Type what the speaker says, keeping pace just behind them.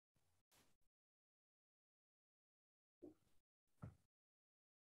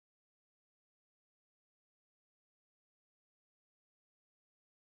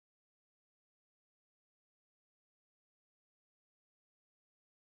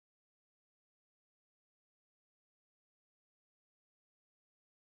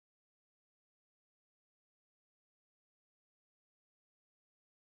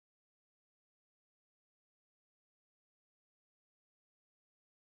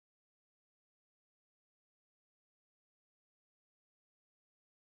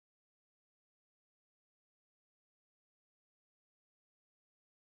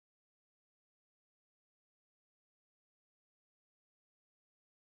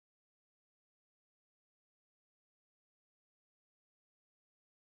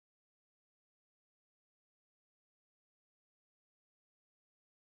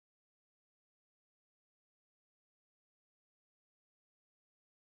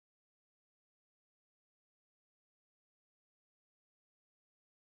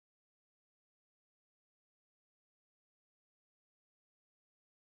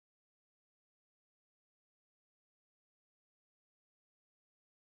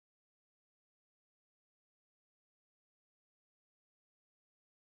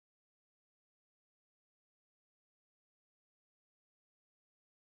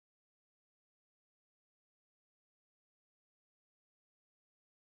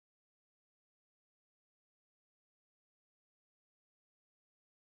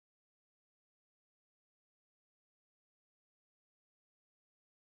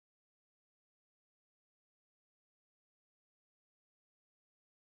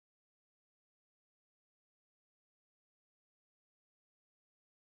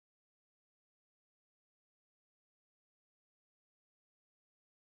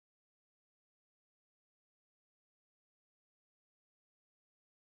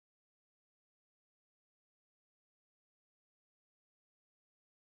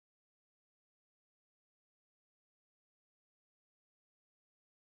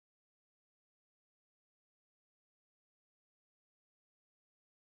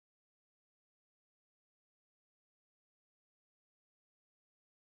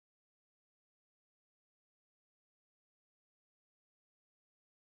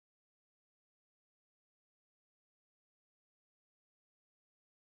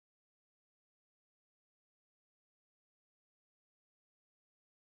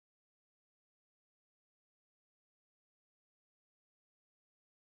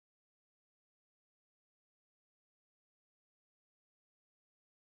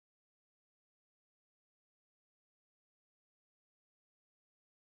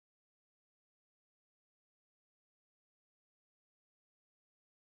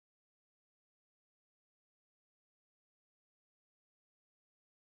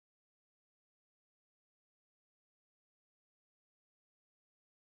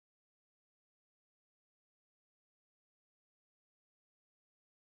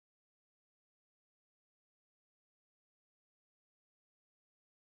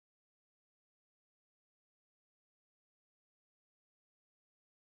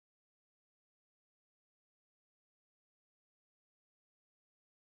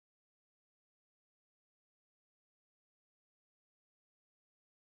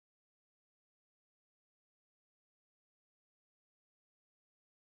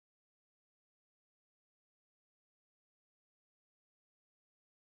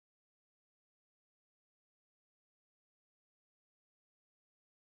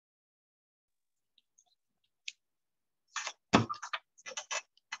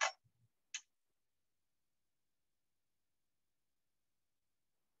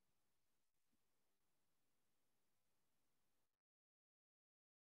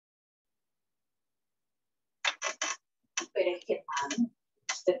pero es que, hermano,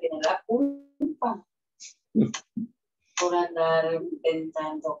 usted tiene la culpa por andar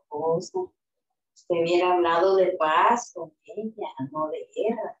inventando cosas. Usted hubiera hablado de paz con ella, no de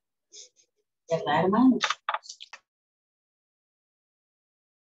guerra. ¿Verdad, hermano?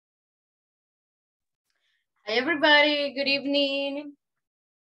 Hi, everybody. Good evening.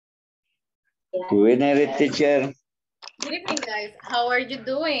 Good evening, teacher. Good evening, guys. How are you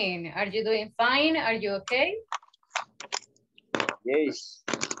doing? Are you doing fine? Are you okay? Yes.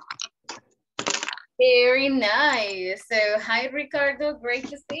 Very nice. So, hi, Ricardo. Great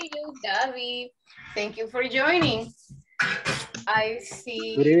to see you. Gabi, thank you for joining. I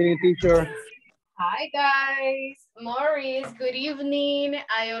see. Good evening, teacher. Hi, guys. Maurice, good evening.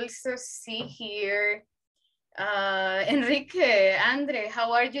 I also see here Enrique, Andre,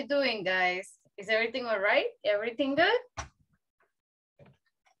 how are you doing, guys? Is everything all right? Everything good?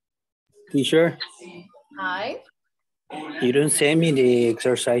 Teacher, Hi. you don't send me the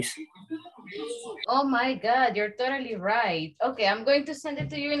exercise. Oh my God, you're totally right. Okay, I'm going to send it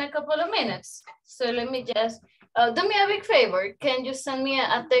to you in a couple of minutes. So let me just, do me a big favor. Can you send me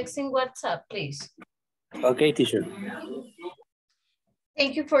a text in WhatsApp, please? Okay, teacher.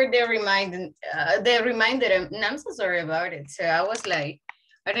 Thank you for the reminder. And I'm so sorry about it. So I was like,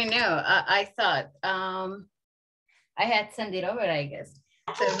 I don't know. I thought I had sent it over, I guess.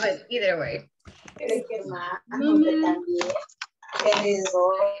 So, but either way.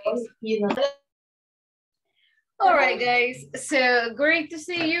 All right, guys. So great to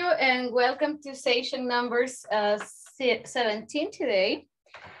see you and welcome to session number 17 today.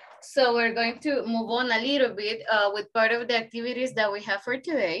 So we're going to move on a little bit with part of the activities that we have for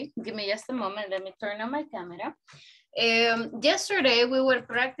today. Give me just a moment. Let me turn on my camera. Yesterday, we were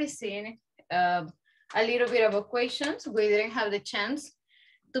practicing a little bit of questions. We didn't have the chance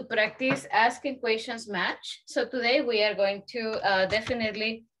to practice asking questions match. So today we are going to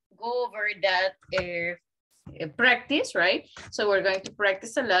definitely go over that practice, right? So we're going to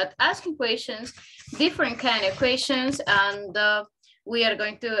practice a lot, asking questions, different kind of questions, and we are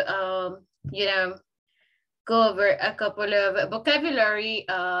going to, you know, go over a couple of vocabulary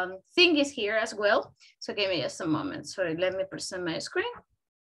thingies here as well. So give me just a moment. Sorry, let me present my screen.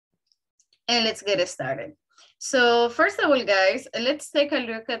 And let's get started. So first of all, guys, let's take a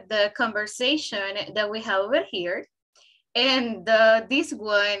look at the conversation that we have over here. And this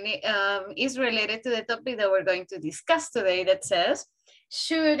one is related to the topic that we're going to discuss today that says,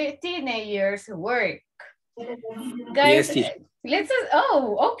 should teenagers work? Guys, Yes, let's just,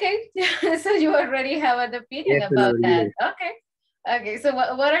 oh, okay. So you already have an opinion about that. Okay. Okay, so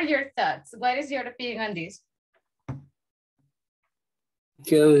what are your thoughts? What is your opinion on this?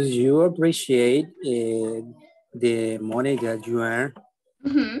 because you appreciate the money that you earn.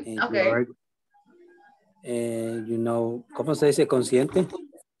 Mm-hmm. Okay. You know, ¿cómo se dice consciente?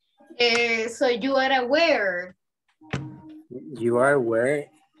 So you are aware. You are aware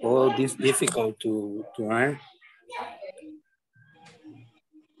all this difficult to earn.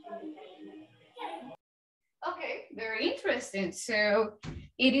 Okay, very interesting. So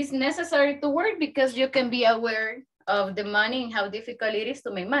it is necessary to work because you can be aware of the money and how difficult it is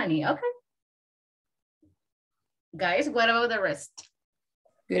to make money. Okay. Guys, what about the rest?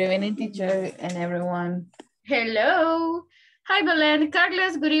 Good evening, teacher and everyone. Hello. Hi, Belen.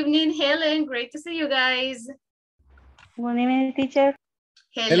 Carlos, good evening. Helen, great to see you guys. Good evening, teacher.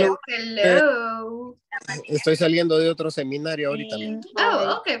 Hello, hello. Estoy saliendo de otro seminario ahorita.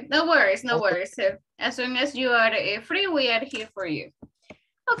 Oh, okay. No worries, no worries. So, as soon as you are free, we are here for you.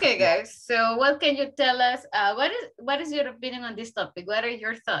 Okay, guys. So what can you tell us? What is your opinion on this topic? What are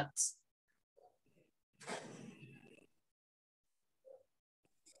your thoughts?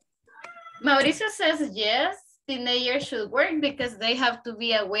 Mauricio says yes, teenagers should work because they have to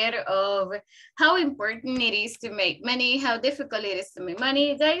be aware of how important it is to make money, how difficult it is to make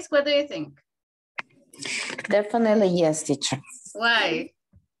money. Guys, what do you think? Definitely yes, teacher. Why?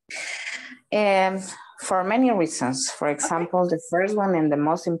 For many reasons. For example, the first one and the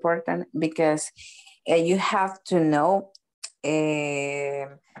most important, because you have to know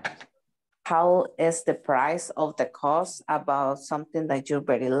how is the price of the cost about something that you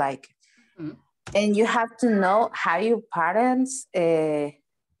very like. Mm-hmm. And you have to know how your parents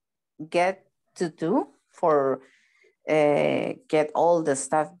get to do for get all the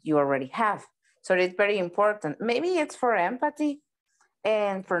stuff you already have. So it's very important. Maybe it's for empathy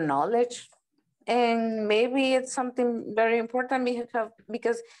and for knowledge. And maybe it's something very important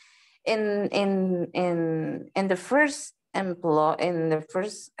because in the first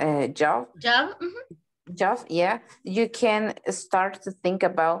job, yeah, you can start to think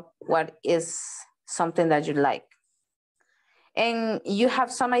about what is something that you like. And you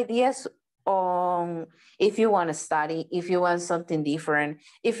have some ideas on if you want to study, if you want something different,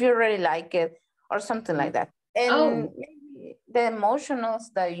 if you really like it, or something like that. And the emotionals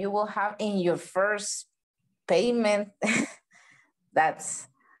that you will have in your first payment, that's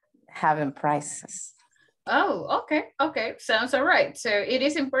having prices. Oh, okay. Sounds all right. So it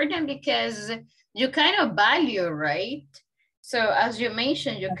is important because you kind of value, right? So as you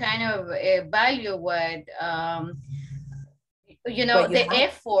mentioned, you kind of value what, you know, the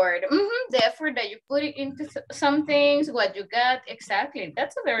effort, the effort that you put it into some things, what you got, exactly.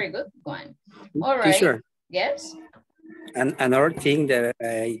 That's a very good one. All right. Teacher. Yes. And another thing that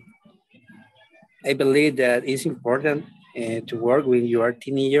I believe that is important to work when you are a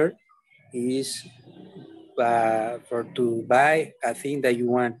teenager is to buy a thing that you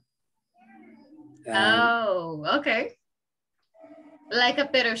want. Okay. Like a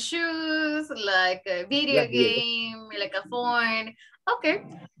pair of shoes, like a video game, like a phone. Okay.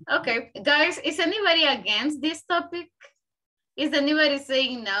 Guys, is anybody against this topic? Is anybody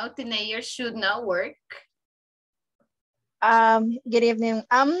saying no, teenagers should not work? Good evening.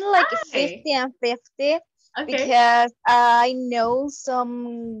 I'm like 50 and 50 because I know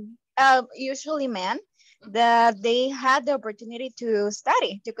some usually men that they had the opportunity to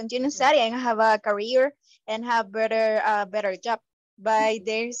study, to continue studying, have a career and have better job, but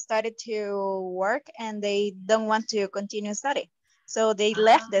they started to work and they don't want to continue study. So they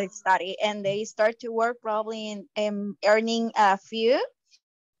left the study and they start to work probably in earning a few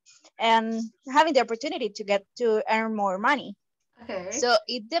and having the opportunity to earn more money. Okay. So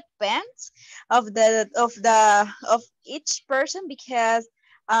it depends of each person because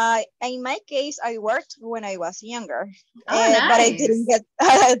in my case I worked when I was younger, nice. but I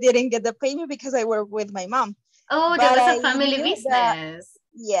didn't get the payment because I worked with my mom. Oh, that was a family business.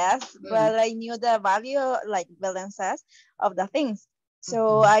 Yes, but I knew the value, like Belen says, of the things.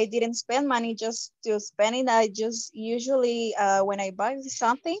 So I didn't spend money just to spend it. I just usually, when I buy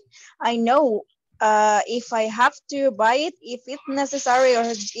something, I know if I have to buy it, if it's necessary, or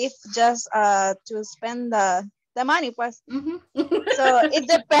if just to spend the money. Pues. So it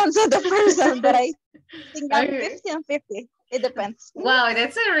depends on the person, but I think I'm 50 and 50. It depends. Wow,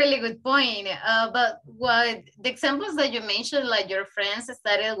 that's a really good point. But what the examples that you mentioned, like your friends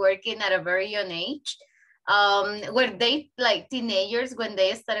started working at a very young age, were they like teenagers when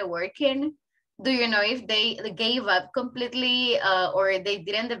they started working? Do you know if they gave up completely or they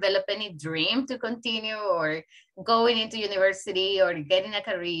didn't develop any dream to continue or going into university or getting a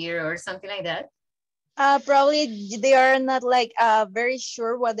career or something like that? Probably they are not like very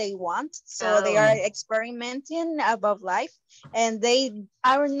sure what they want. So they are experimenting about life and they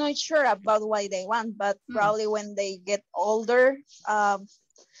are not sure about what they want, but probably when they get older,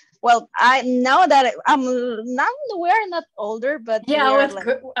 well, I know that we're not older, but yeah, I was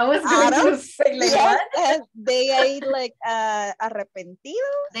going to say like what? They are like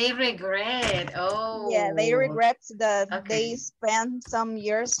arrepentidos. They regret. Yeah, they regret that they spent some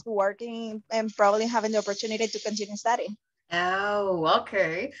years working and probably having the opportunity to continue studying. Oh,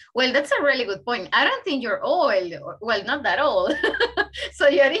 okay. Well, that's a really good point. I don't think you're old. Well, not that old. So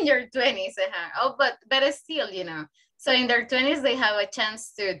you're in your 20s. Oh, but still, you know. So in their 20s, they have a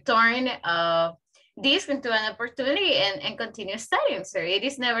chance to turn this into an opportunity and continue studying. So it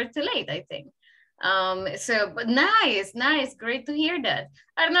is never too late, I think. But nice. Great to hear that.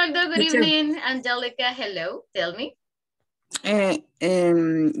 Arnoldo, good evening. Angelica, hello. Tell me.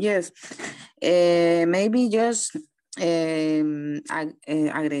 Yes. Maybe just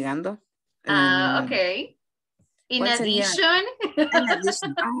agregando. Okay. In addition.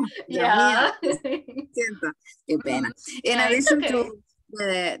 Yeah. Qué pena. In addition to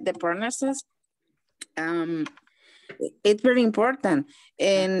the bonuses, it's very important,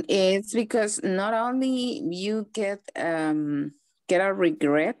 and it's because not only you get a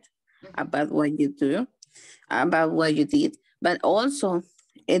regret about what you do, about what you did, but also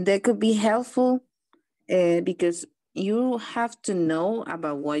that could be helpful because you have to know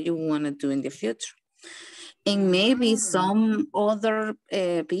about what you want to do in the future. And maybe some other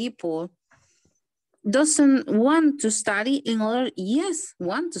people doesn't want to study, and other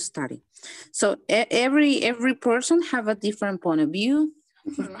want to study. So every person have a different point of view,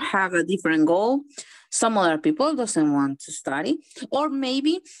 have a different goal. Some other people doesn't want to study, or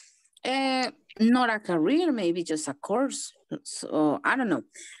maybe not a career, maybe just a course. So I don't know.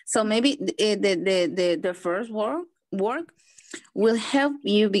 So maybe the first work will help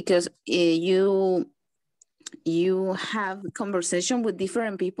you because you have conversation with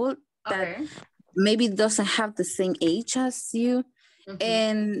different people that maybe doesn't have the same age as you,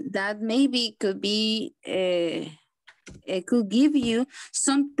 and that maybe could be it could give you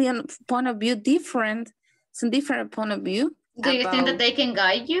some point of view different, some different point of view. Do you think that they can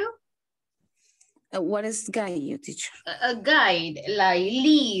guide you? What is guide you, teacher? A guide, like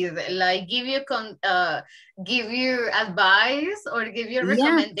lead, like give you advice or give you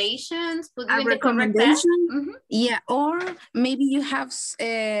recommendations, put you in the correct path? Mm-hmm. Yeah, or maybe you have,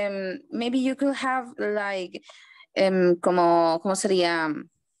 maybe you could have like, ¿cómo sería?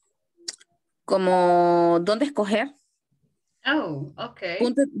 Como dónde escoger. Oh, okay.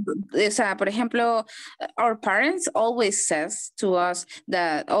 O sea, por ejemplo, our parents always said to us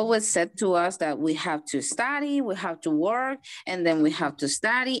that we have to study, we have to work, and then we have to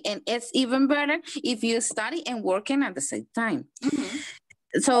study. And it's even better if you study and working at the same time. Mm-hmm.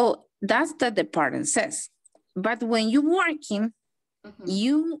 So that's what the parent says. But when you're working, mm-hmm.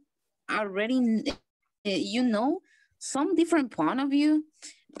 you already, you know, some different point of view,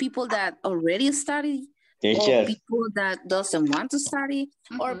 people that already study, or people that doesn't want to study,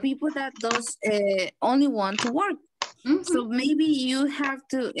 mm-hmm. or people that does only want to work. Mm-hmm. So maybe you have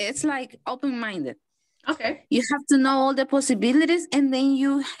to, it's like open-minded. Okay. You have to know all the possibilities and then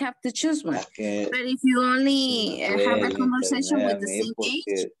you have to choose one. Okay. But if you only have a conversation with the same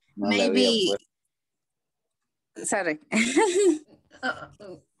age, maybe, sorry.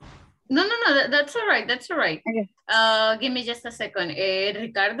 No, that's all right. That's all right. Okay. Give me just a second.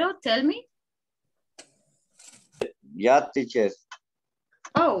 Ricardo, tell me. Yeah, teacher.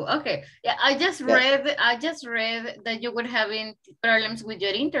 Oh, okay. Yeah, I just read that you were having problems with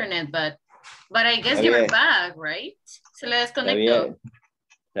your internet, but I guess you're back, right? Se le desconectó.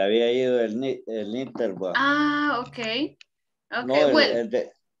 Se había ido el internet. Ah, okay. Okay. No, well,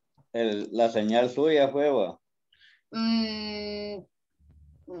 la señal suya fue,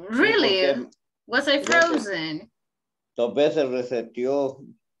 really? Was I frozen? 2 veces reseteó.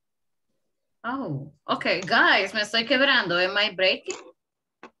 Oh, okay. Guys, me estoy quebrando. Am I breaking?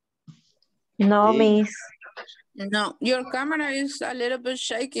 No, miss. No, your camera is a little bit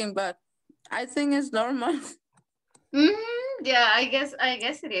shaking, but I think it's normal. Mm-hmm. Yeah, I guess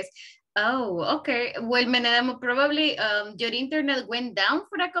it is. Oh, okay. Well, Menedemo, probably your internet went down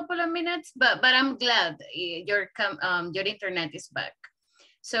for a couple of minutes, but I'm glad your internet is back.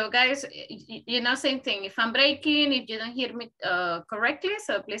 So guys, you know, same thing. If I'm breaking, if you don't hear me correctly,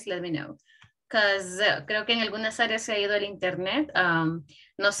 so please let me know. Because creo que en algunas áreas se ha ido el internet.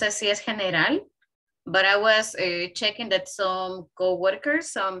 No sé si es general, but I was checking that some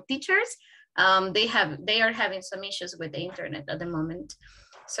co-workers, some teachers, they are having some issues with the internet at the moment.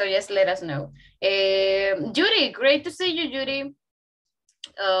 So just let us know. Judy, great to see you, Judy.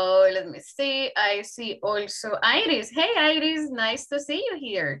 Oh, let me see. I see also Iris. Hey, Iris, nice to see you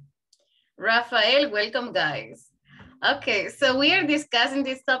here. Rafael, welcome, guys. Okay, so we are discussing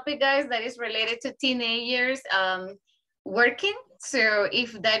this topic, guys, that is related to teenagers working. So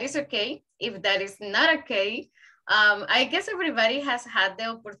if that is okay, if that is not okay, I guess everybody has had the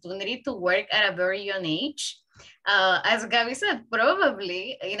opportunity to work at a very young age. As Gabby said,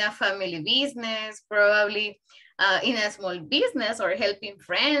 probably in a family business, probably in a small business or helping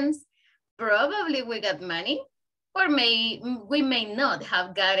friends, probably we got money, or we may not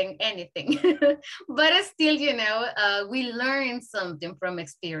have gotten anything, but still, you know, we learn something from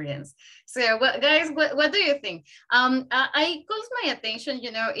experience. So guys, what do you think? I calls my attention,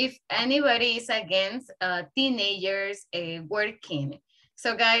 you know, if anybody is against teenagers working.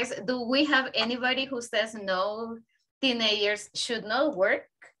 So guys, do we have anybody who says no, teenagers should not work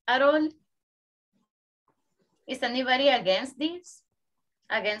at all? Is anybody against this?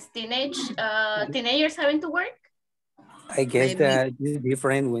 Against teenagers having to work? I guess that is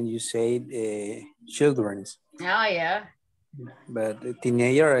different when you say children's. Oh, yeah. But the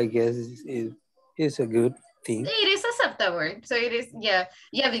teenager, I guess, is a good thing. It is acceptable. So it is, yeah.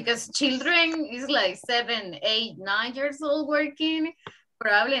 Yeah, because children is like 7, 8, 9 years old working.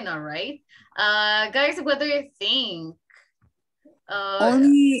 Probably not, right? Guys, what do you think?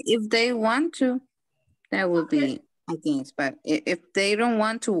 Only if they want to, that would be against. But if they don't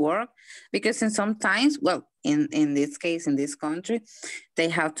want to work, because in sometimes, well, in this case, in this country, they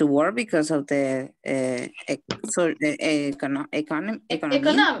have to work because of the economy.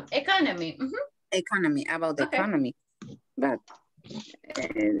 Mm-hmm. Economy, about the economy. But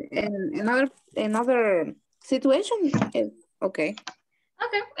in another situation, okay.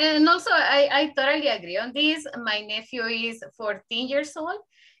 Okay, and also I totally agree on this. My nephew is 14 years old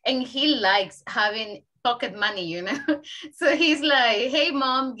and he likes having pocket money, you know? So he's like, hey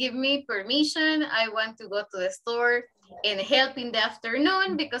mom, give me permission. I want to go to the store and help in the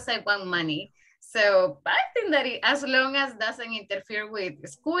afternoon because I want money. So I think that as long as doesn't interfere with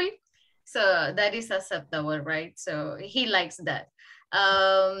school, So that is acceptable, right? So he likes that.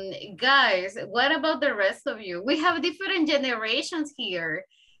 Guys, what about the rest of you? We have different generations here.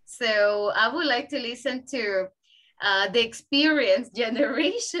 So I would like to listen to the experienced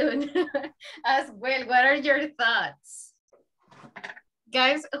generation as well. What are your thoughts?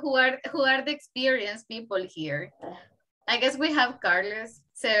 Guys, who are the experienced people here? I guess we have Carlos.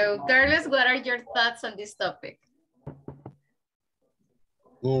 So Carlos, what are your thoughts on this topic?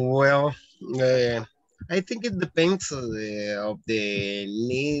 Well, I think it depends of the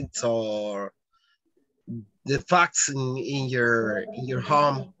needs or the facts in your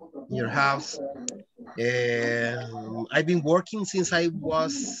home, your house. I've been working since I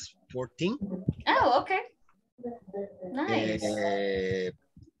was 14. Oh, okay. Nice.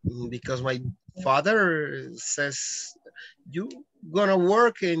 Because my father says you gonna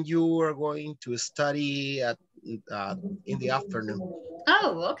work and you are going to study at in the afternoon.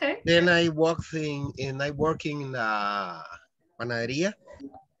 Oh, okay. Then I work in a panaderia.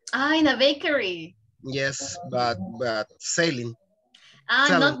 Ah, in a bakery. Yes, but selling.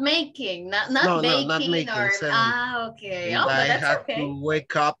 Not making, not No, baking, not making, or selling. okay. And Oh, I but that's had okay. to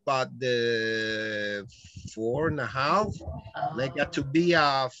wake up at the 4:30. And I got to be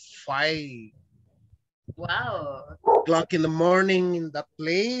at 5 Wow. o'clock in the morning in that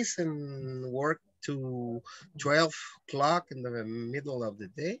place and work to 12 o'clock in the middle of the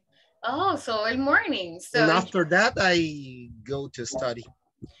day. Oh, so in morning. So And after that, I go to study.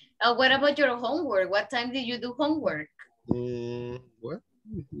 what about your homework? What time did you do homework? Well,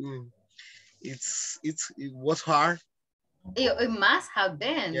 it was hard. It must have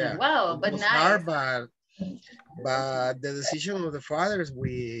been. Yeah, Wow, it but was nice. hard, but the decision of the fathers,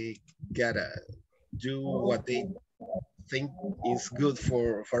 we gotta do what they think is good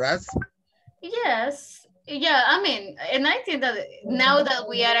for us. Yes. Yeah, I mean, and I think that now that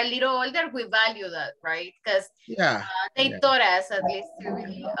we are a little older, we value that, right? Because Yeah, they taught us at least to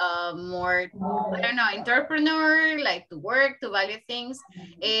be more, I don't know, entrepreneur, like to work, to value things.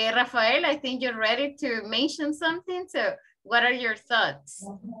 Rafael, I think you're ready to mention something. So what are your thoughts?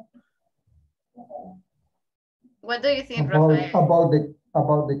 What do you think, Rafael?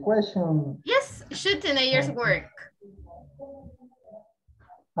 About the question? Yes, should teenagers work?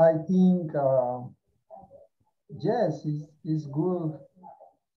 I think, yes, it's good.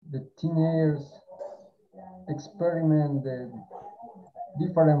 The teenagers experiment the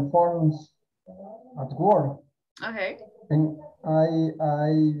different forms at work. Okay. And I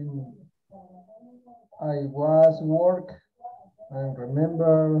was work and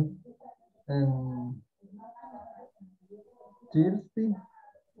remember and 30,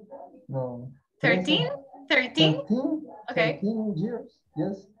 no. 13? 13? 13? Okay. 13 years,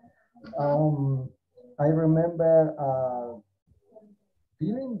 yes. I remember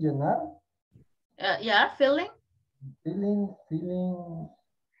feeling llenar. Yeah, feeling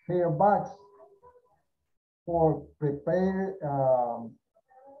hair bags for prepare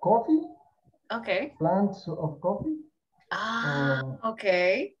coffee. Okay. Plants of coffee.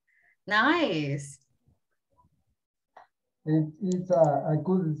 Okay. Nice. It's a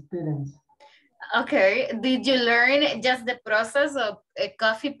good experience. Okay. Did you learn just the process of a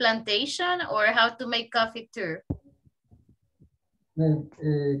coffee plantation or how to make coffee too?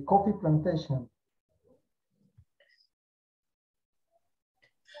 The coffee plantation.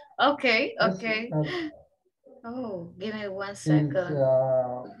 Okay. Okay. Oh, give me 1 second.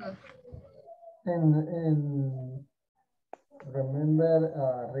 And remember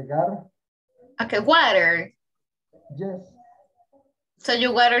regar. Okay, water. Yes. So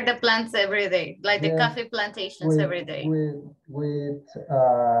you water the plants every day, like the coffee plantations every day. With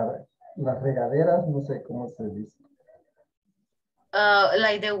las regaderas, no sé cómo se dice.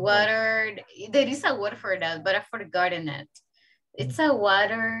 Like the water, there is a word for that, but I've forgotten it. It's a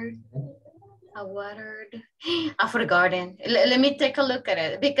watered, I've forgotten. Let me take a look at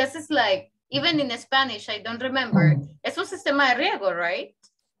it because it's like, even in Spanish, I don't remember. Es un sistema de riego, right?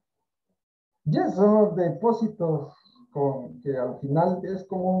 Yes, son los depósitos que al final es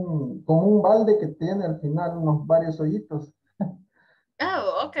como un balde que tiene al final unos varios hoyitos.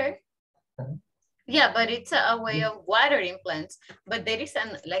 Oh, okay. Yeah, but it's a way of watering plants. But there is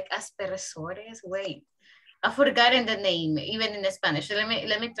like aspersores. Wait, I've forgotten the name, even in Spanish. Let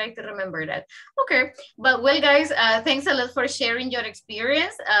me try to remember that. Okay, but well, guys, thanks a lot for sharing your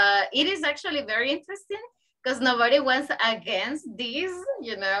experience. It is actually very interesting because nobody wants against this,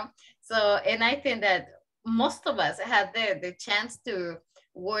 you know. So, and I think that most of us had the chance to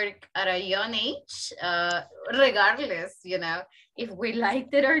work at a young age, regardless, you know, if we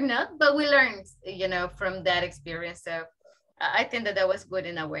liked it or not, but we learned, you know, from that experience. So I think that was good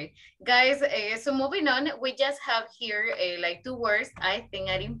in a way. Guys, so moving on, we just have here like 2 words I think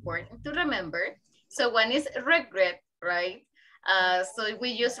are important to remember. So one is regret, right? So we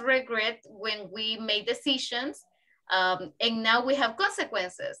use regret when we make decisions, and now we have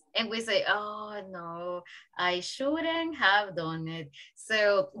consequences, and we say, oh no, I shouldn't have done it.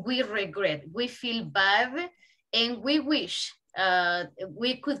 So we regret, we feel bad, and we wish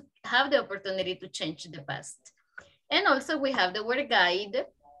we could have the opportunity to change the past. And also we have the word guide.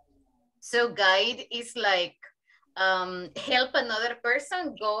 So guide is like help another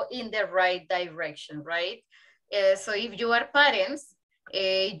person go in the right direction, right? So if you are parents,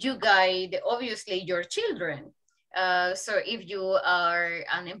 you guide obviously your children. So if you are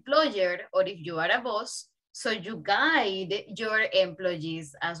an employer or if you are a boss, so you guide your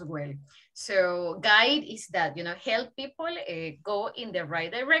employees as well. So guide is that, you know, help people go in the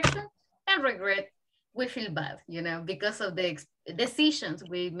right direction, and regret, we feel bad, you know, because of the decisions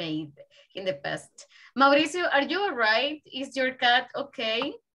we made in the past. Mauricio, are you all right? Is your cat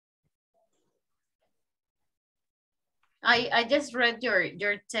okay? I just read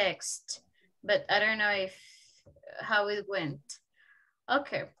your text, but I don't know if how it went.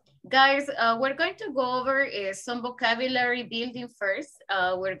 Okay, guys, we're going to go over some vocabulary building first.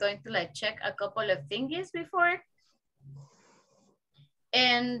 We're going to like check a couple of things before.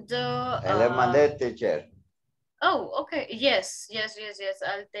 And le mandé, teacher. oh, okay. Yes.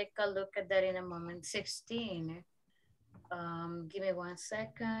 I'll take a look at that in a moment. 16. Give me 1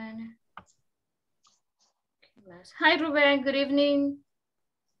 second. Hi, Ruben. Good evening.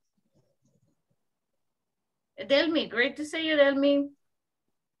 Delmi, great to see you, Delmi.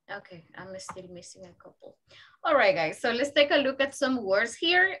 Okay, I'm still missing a couple. All right, guys. So let's take a look at some words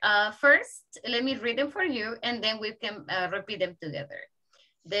here. First, let me read them for you, and then we can repeat them together.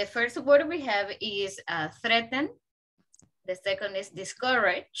 The first word we have is threaten. The second is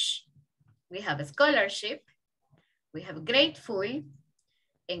discourage. We have a scholarship. We have grateful,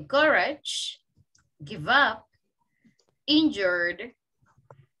 encourage, give up, injured,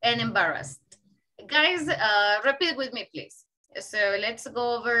 and embarrassed. Guys, repeat with me, please. So let's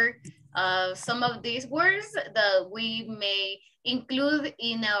go over some of these words that we may include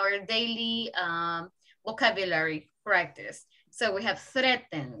in our daily vocabulary practice. So we have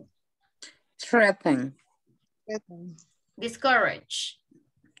threaten. Threaten. Discourage.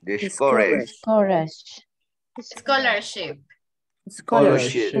 Discourage. Courage. Scholarship.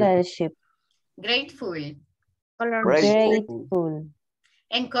 Scholarship. Grateful. Grateful.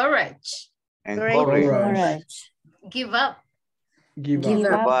 Encourage. Encourage. Give up. Give Give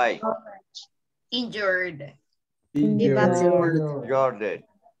up. by. Injured. Jordan.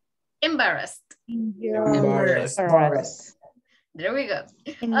 Embarrassed. Embarrassed. There we go.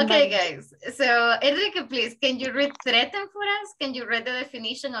 Okay, guys. So Enrique, please, can you read threaten for us? Can you read the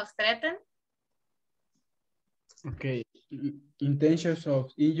definition of threaten? Okay. Intentions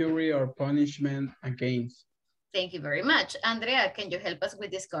of injury or punishment against. Thank you very much. Andrea, can you help us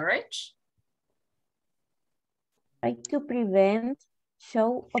with discourage? Try to prevent,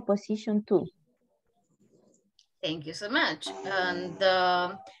 show opposition to. Thank you so much. And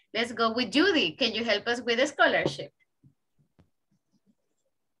let's go with Judy. Can you help us with a scholarship?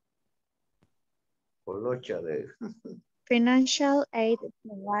 Financial aid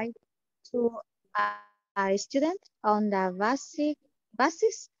provided to a student on the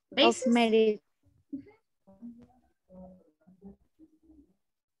basis of merit.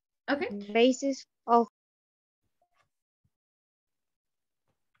 Okay. Basis of.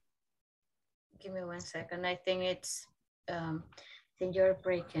 Give me 1 second. I think it's, I think you're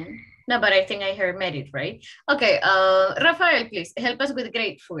breaking. No, but I think I heard merit, right? Okay, Rafael, please help us with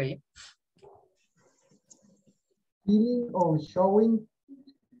grateful. Feeling or showing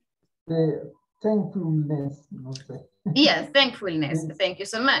the thankfulness. No sé. Yes, thankfulness. Thank you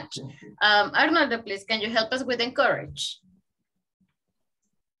so much. Arnoldo, please, can you help us with encourage?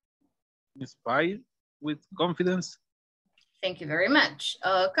 Inspire with confidence. Thank you very much.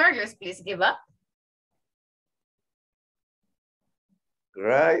 Carlos, please give up.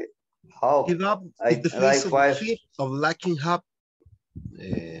 Right. Hope. Give up is the face of defeat, of lacking hope.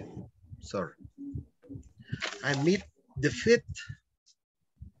 Sorry. Admit defeat.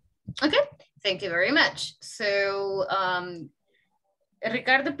 Okay, thank you very much. So,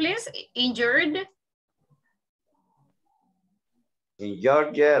 Ricardo, please, injured.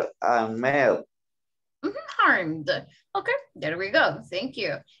 Injured and male. Harmed. Okay, there we go. Thank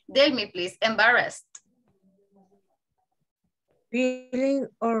you. Delmi, please, embarrassed. Feeling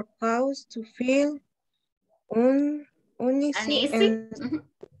or cause to feel uneasy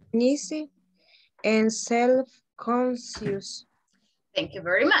and self conscious. Thank you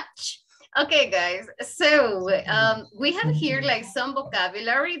very much. Okay, guys, so we have here like some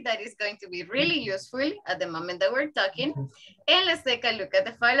vocabulary that is going to be really useful at the moment that we're talking. And let's take a look at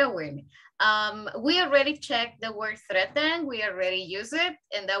the following. We already checked the word threaten, we already used it,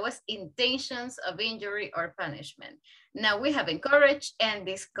 and that was intentions of injury or punishment. Now we have encourage and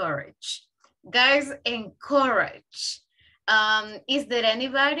discourage. Guys, encourage. Is there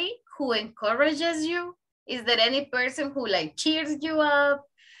anybody who encourages you? Is there any person who like cheers you up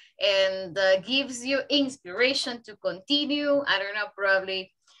and gives you inspiration to continue? I don't know,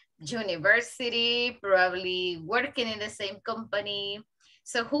 probably university, probably working in the same company.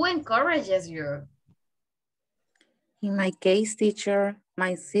 So who encourages you? In my case, teacher,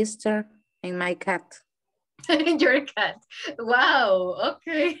 my sister, and my cat. Your cat. Wow.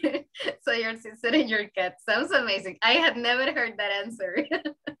 Okay. So your sister and your cat. Sounds amazing. I had never heard that answer.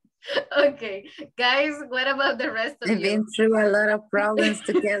 Okay. Guys, what about the rest of you? We've been through a lot of problems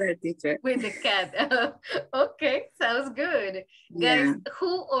together, teacher. With the cat. Okay. Sounds good. Yeah. Guys,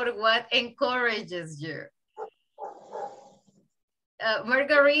 who or what encourages you?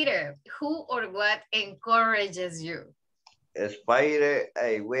 Margarita, who or what encourages you? Inspire,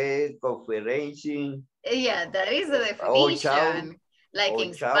 away, conferencing. Yeah, that is the definition. Like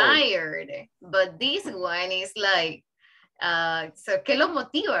inspired. But this one is like, so ¿qué lo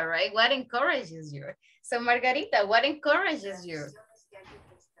motiva, right? What encourages you? So Margarita, what encourages you?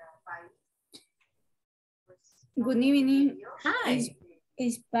 Good evening. Hi.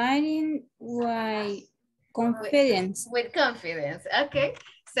 Inspiring with confidence. With confidence, okay.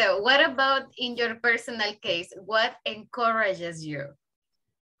 So what about in your personal case? What encourages you?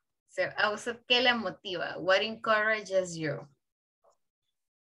 So, ¿a usted qué la motiva? What encourages you?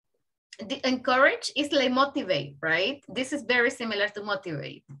 The encourage is like motivate, right? This is very similar to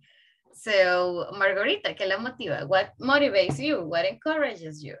motivate. So, Margarita, ¿qué la motiva? What motivates you? What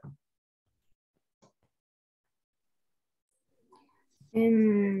encourages you?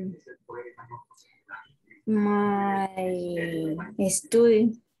 My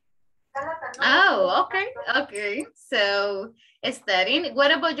study. Oh, okay, okay. So, studying.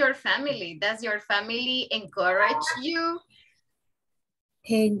 What about your family? Does your family encourage you?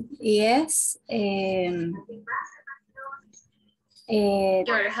 Yes. Your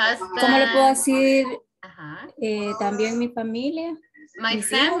husband. ¿Cómo le puedo decir? Ajá. También mi familia. My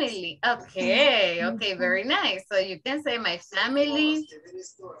family. Okay, okay, very nice. So you can say my family.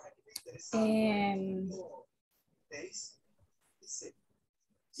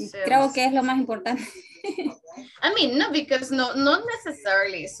 Creo que es lo más importante. I mean, no, because not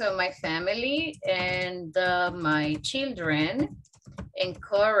necessarily. So my family and my children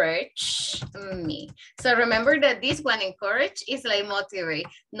encourage me. So remember that this one, encourage, is like motivate.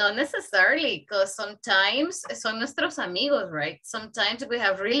 Not necessarily, because sometimes son nuestros amigos, right? Sometimes we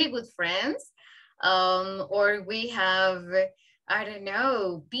have really good friends, or we have, I don't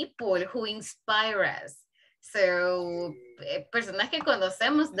know, people who inspire us. So, personas que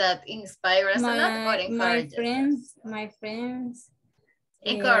conocemos that inspire us a lot or encourage us. My friends.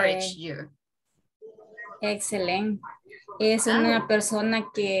 Encourage you. Excelente. Es una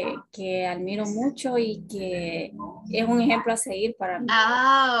persona que admiro mucho y que es un ejemplo a seguir para mí.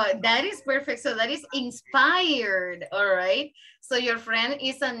 Oh, that is perfect. So that is inspired, all right? So your friend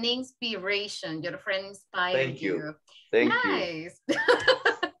is an inspiration. Your friend inspired you. Thank you. Nice.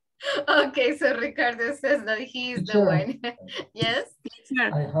 Okay, so Ricardo says that he is the one. Yes?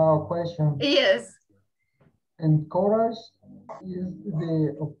 I have a question. Yes. Encourage is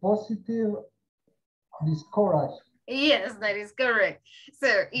the positive discourage. Yes, that is correct.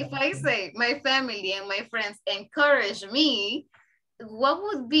 So if I say my family and my friends encourage me, what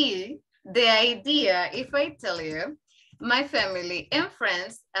would be the idea if I tell you my family and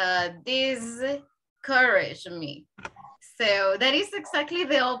friends discourage me? So that is exactly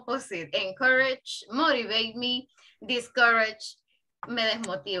the opposite. Encourage, motivate me, discourage, me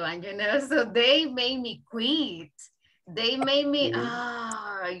desmotivan, you know? So they made me quit. They made me,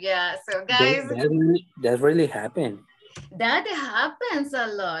 yeah. So guys. That really happened. That happens a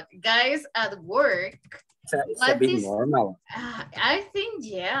lot. Guys at work. It's a bit normal. I think,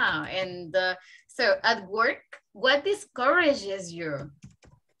 yeah. And so at work, what discourages you?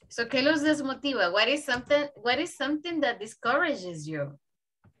 So, ¿qué los desmotiva? What is something that discourages you?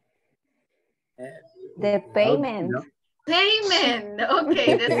 The payment. Payment.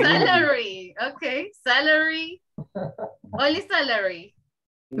 Okay, the salary. Okay, salary. Only salary.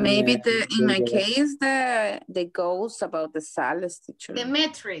 Maybe in my case, the goals about the sales, teacher. The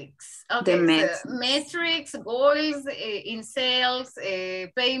metrics. Okay, so metrics, goals in sales,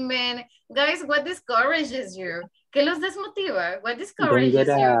 payment. Guys, what discourages you? ¿Qué los desmotiva? What discourages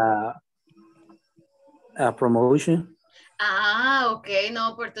Don't get you? a promotion. Ah, okay,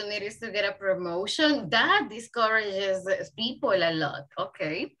 no opportunities to get a promotion. That discourages people a lot.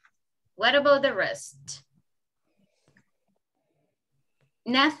 Okay. What about the rest?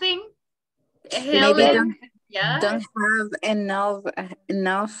 Nothing? Maybe yeah. don't have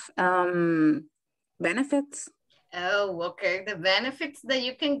enough benefits. Oh, okay. The benefits that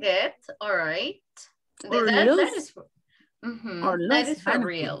you can get, all right. Or that is for, or that is for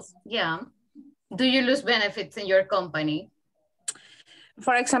real. Yeah. Do you lose benefits in your company?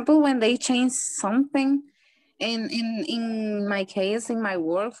 For example, when they change something, in my case, in my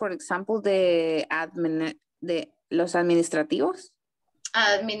work, for example, los administrativos.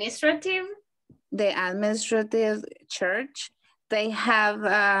 Administrative? The administrative church, they have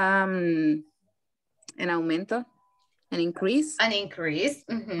an aumento, an increase. An increase.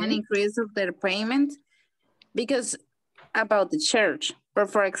 An increase of their payment because about the church. But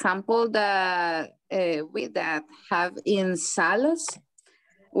for example, we that have in salas,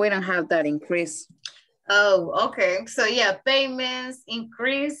 we don't have that increase. Oh, okay. So yeah, payments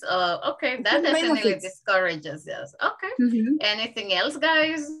increase. Okay, that definitely discourages us. Okay. Anything else,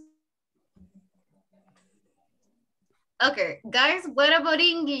 guys? Okay, guys, what about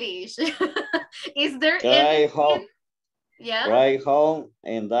English? Is there Drive home. Yeah. Drive home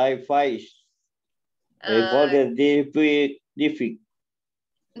and I face.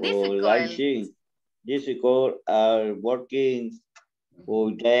 Difficult are working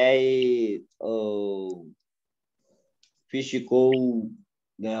or they physical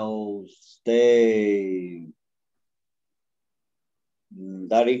they'll stay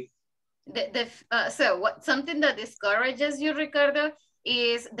so what something that discourages you, Ricardo,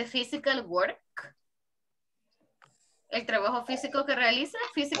 is the physical work. El trabajo físico que realiza,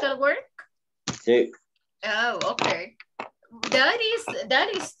 physical work. Sí. Oh, okay. That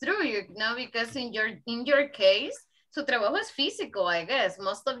is true, you know, because in your case, su trabajo es físico, I guess.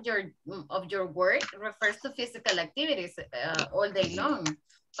 Most of your work refers to physical activities all day long.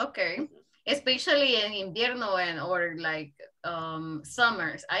 Okay. Especially in invierno or like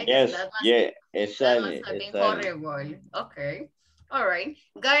summers. I guess that must have been horrible. Okay. All right.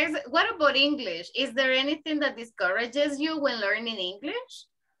 Guys, what about English? Is there anything that discourages you when learning English?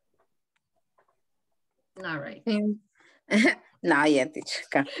 All right. Not yet, teacher.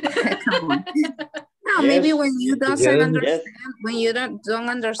 Come on. No, maybe when you don't understand, when you don't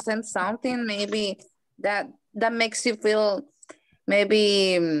understand something, maybe that makes you feel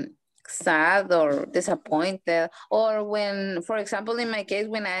maybe sad or disappointed. Or when, for example, in my case,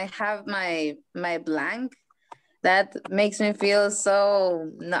 when I have my blank, that makes me feel so,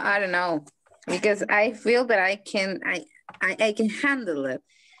 no, I don't know, because I feel that I can handle it.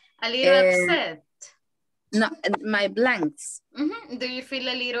 A little upset. No, my blanks. Do you feel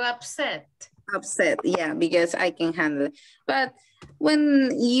a little upset? Upset, yeah, because I can handle it. But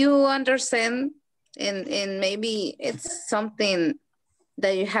when you understand and maybe it's something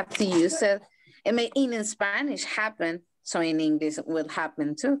that you have to use it, it may in Spanish happen, so in English it will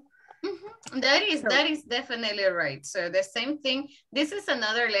happen too. That is definitely right. So the same thing, this is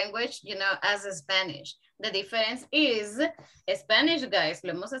another language, you know, as a Spanish. The difference is, Spanish, guys,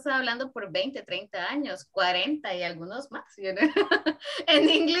 lo hemos estado hablando por 20, 30 años, 40 y algunos más, you know. And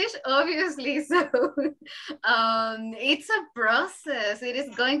English, obviously, so it's a process. It is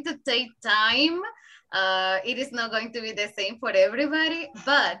going to take time. It is not going to be the same for everybody,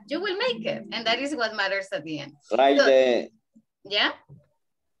 but you will make it. And that is what matters at the end. Right so, there. Yeah?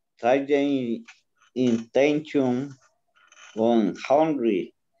 Try the intention 100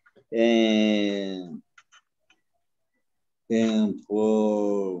 and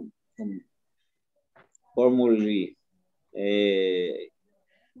for formally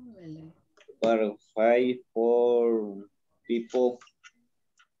para 5 for people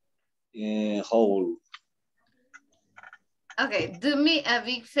whole. Okay, do me a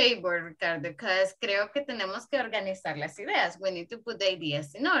big favor, Ricardo, because creo que tenemos que organizar las ideas. We need to put the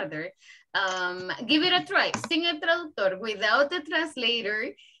ideas in order. Give it a try. Sin el traductor, without the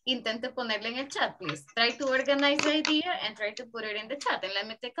translator, intente ponerle en el chat, please. Try to organize the idea and try to put it in the chat and let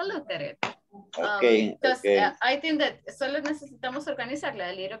me take a look at it. Okay, okay. I think that solo necesitamos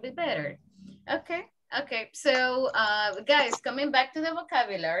organizarla a little bit better. Okay, okay. So, guys, coming back to the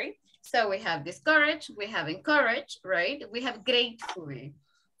vocabulary. So we have discourage, we have encourage, right? We have grateful,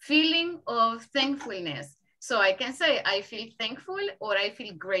 feeling of thankfulness, So I can say I feel thankful or I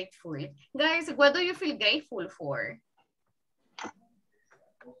feel grateful. Guys, what do you feel grateful for?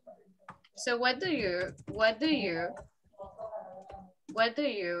 So what do you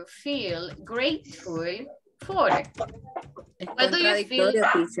feel grateful for? What do you feel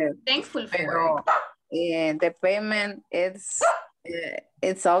thankful for? The payment is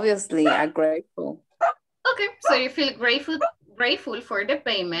it's obviously a grateful. Okay, so you feel grateful for the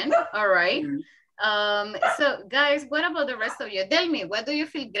payment, all right. So guys, what about the rest of you? Tell me, what do you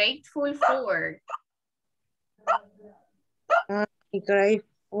feel grateful for?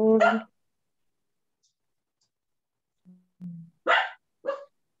 Grateful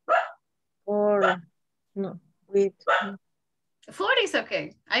for, no, with. For is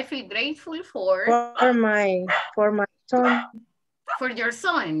okay. I feel grateful for my son. For your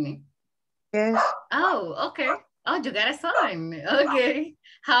son. Yes. Oh, okay. Oh, you got a son. Okay.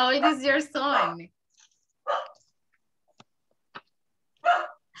 How old is your son?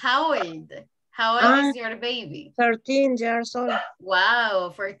 How old? How old is your baby? 13 years old.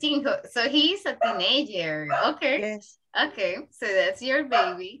 Wow, 14. So he's a teenager. Okay. Yes. Okay, so that's your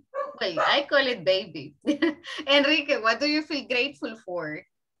baby. Well, I call it baby. Enrique, what do you feel grateful for?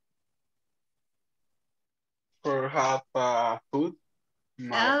 For have food.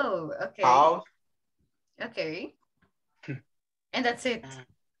 Oh, okay. House. Okay. And that's it.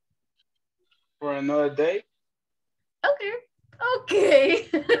 For another day. Okay. Okay.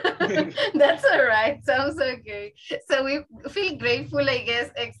 That's all right. Sounds okay. So we feel grateful, I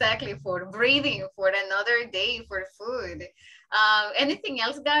guess, exactly for breathing, for another day, for food. Anything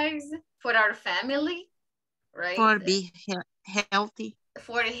else, guys? For our family, right? For being healthy.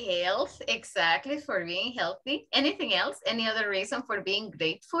 For health, exactly, for being healthy. Anything else? Any other reason for being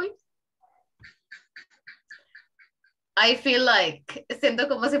grateful? I feel like siento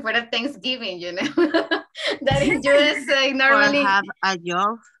como si fuera Thanksgiving, you know, that in USA normally. For have a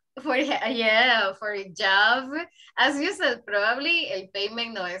job. For a job. As you said, probably el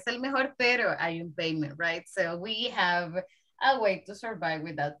payment no es el mejor, pero hay un payment, right? So we have a way to survive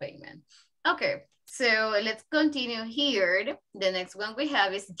without payment. Okay, so let's continue here. The next one we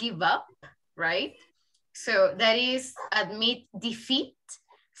have is give up, right? So that is admit defeat.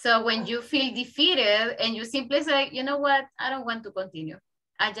 So when you feel defeated and you simply say, you know what, I don't want to continue.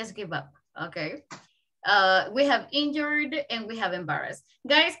 I just give up, okay? We have injured and we have embarrassed.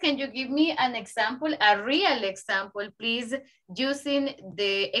 Guys, can you give me an example, a real example, please, using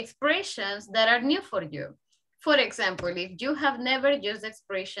the expressions that are new for you? For example, if you have never used the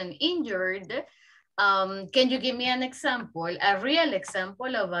expression injured, can you give me an example, a real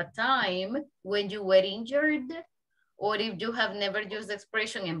example of a time when you were injured? Or if you have never used the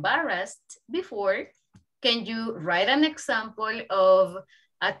expression embarrassed before, can you write an example of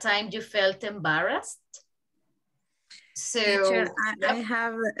a time you felt embarrassed? So, Teacher, I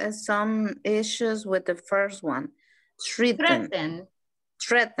have some issues with the first one. Threaten.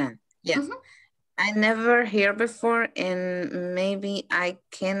 Yes. I never heard before, and maybe I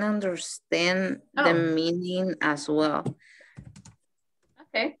can understand the meaning as well.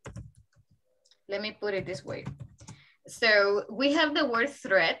 Okay. Let me put it this way. So we have the word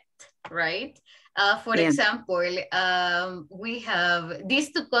threat, right? For example, we have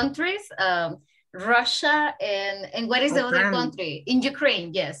these two countries, Russia and what is the other country? In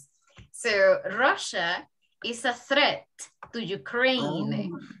Ukraine, yes. So Russia is a threat to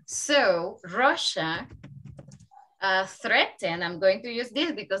Ukraine. So Russia threaten, I'm going to use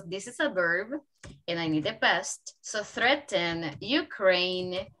this because this is a verb and I need a past. So threaten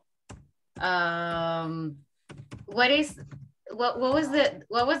Ukraine. What was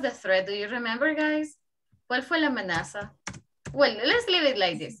the threat? Do you remember, guys? ¿Cuál fue la amenaza? Well, let's leave it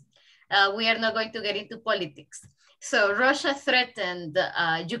like this. We are not going to get into politics. So Russia threatened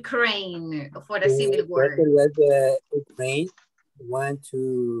Ukraine for a civil war. Ukraine want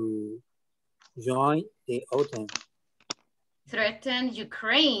to join the OTAN. Threatened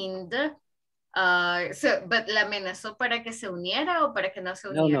Ukraine. But la amenazó para que se uniera o para que no se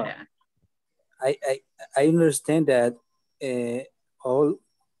uniera? No. I understand that all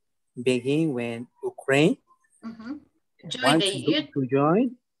begin when Ukraine wants to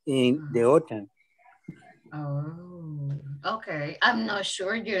join in the OTAN. Oh, okay. I'm not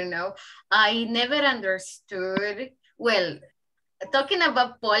sure, you know. I never understood. Well, talking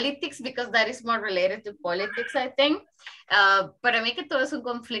about politics, because that is more related to politics, I think. Para mí que todo es un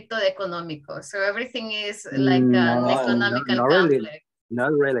conflicto económico. So everything is like an economical conflict.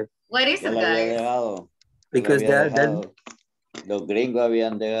 Not really. What is it, guys? Because los gringos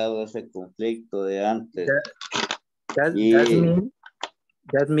habían dejado ese conflicto de antes.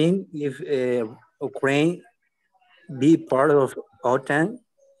 That mean if Ukraine be part of OTAN,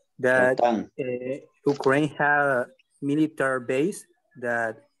 that Están. Ukraine have a military base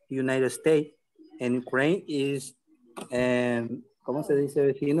that United States, and Ukraine is, ¿cómo se dice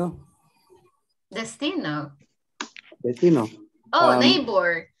vecino? Destino. Vecino. Oh,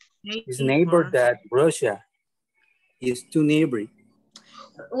 neighbor. Is neighbor that Russia is too neighbor.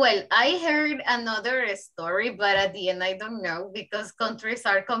 Well, I heard another story, but at the end, I don't know because countries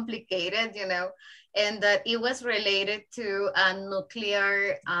are complicated, you know, and that it was related to a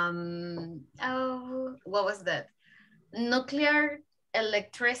nuclear, what was that? Nuclear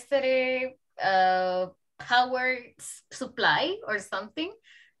electricity power supply or something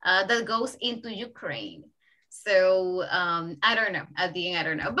that goes into Ukraine. So I don't know, at the end, I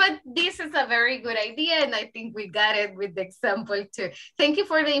don't know, but this is a very good idea. And I think we got it with the example too. Thank you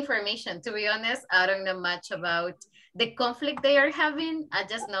for the information. To be honest, I don't know much about the conflict they are having. I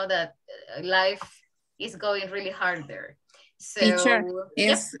just know that life is going really hard there. So Teacher,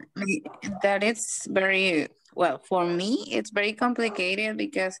 that it's very, well, for me, it's very complicated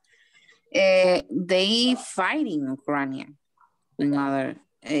because they fight in Ukraine with other.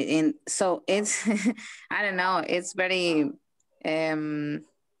 And so it's, I don't know, it's very,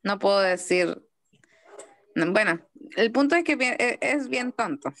 no puedo decir, bueno, el punto es que es bien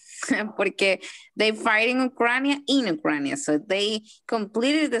tonto, porque they fight in Ukraine, so they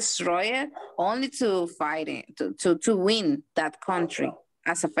completely destroy it only to fight it, to win that country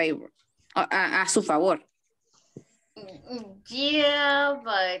as a favor, a su favor. Yeah,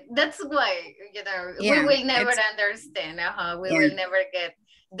 but that's why, you know, we will never understand, we will never get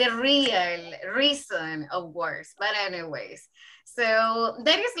the real reason of wars. But anyways, so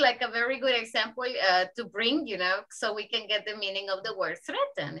that is like a very good example to bring, you know, so we can get the meaning of the word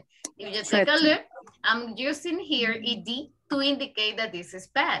threaten. If you take a look, I'm using here ed to indicate that this is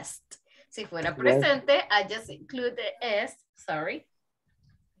past. Si fuera presente, I just include the s, sorry.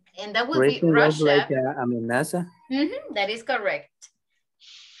 And that would be Russia. Like amenaza. That is correct.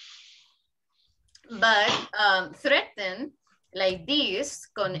 But threaten, like this,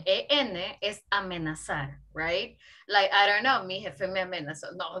 con en, is amenazar, right? Like, I don't know, mi jefe me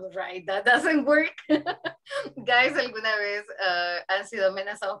amenazó. No, right, that doesn't work. Guys, ¿alguna vez han sido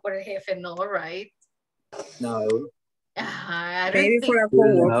amenazados por el jefe? No, right? No. I don't think.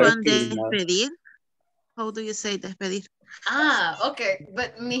 From despedir. How do you say despedir? Okay,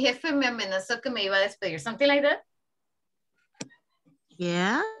 but mi jefe me amenazó que me iba a despedir, something like that?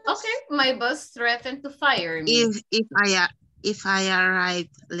 Yeah. Okay, my boss threatened to fire me. If I arrive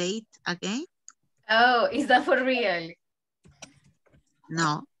late again? Oh, is that for real?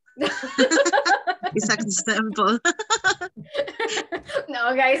 No. It's an example.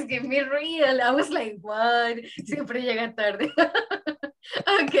 No, guys, give me real. I was like, what? Siempre llega tarde.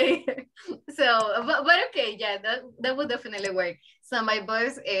 Okay, so, but okay, yeah, that would definitely work. So my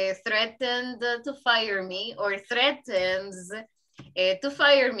boss threatened to fire me, or threatens to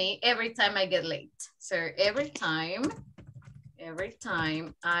fire me every time I get late. So every time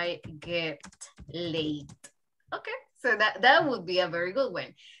I get late. Okay, so that would be a very good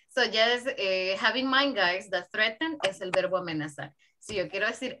one. So just have in mind, guys, that threaten es el verbo amenazar. Si yo quiero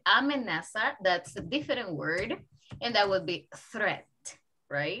decir amenaza, that's a different word, and that would be threat,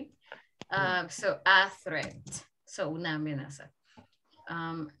 right? So a threat, so una amenaza.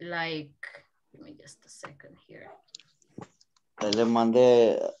 Like, give me just a second here. Le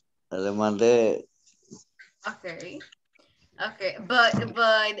mandé. Okay, but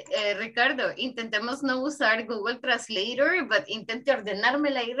Ricardo, intentemos no usar Google Translator, but intente ordenarme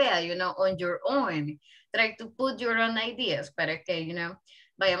la idea, you know, on your own. Try to put your own ideas para que, you know,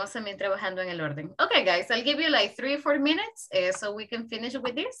 vayamos también trabajando en el orden. Okay, guys, I'll give you like 3 or 4 minutes so we can finish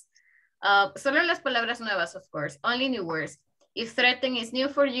with this. Solo las palabras nuevas, of course, only new words. If threaten is new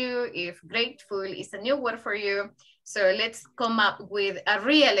for you, if grateful is a new word for you. So let's come up with a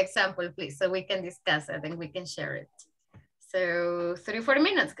real example, please, so we can discuss it and we can share it. So 3 or 4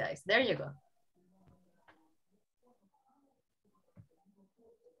 minutes, guys. There you go.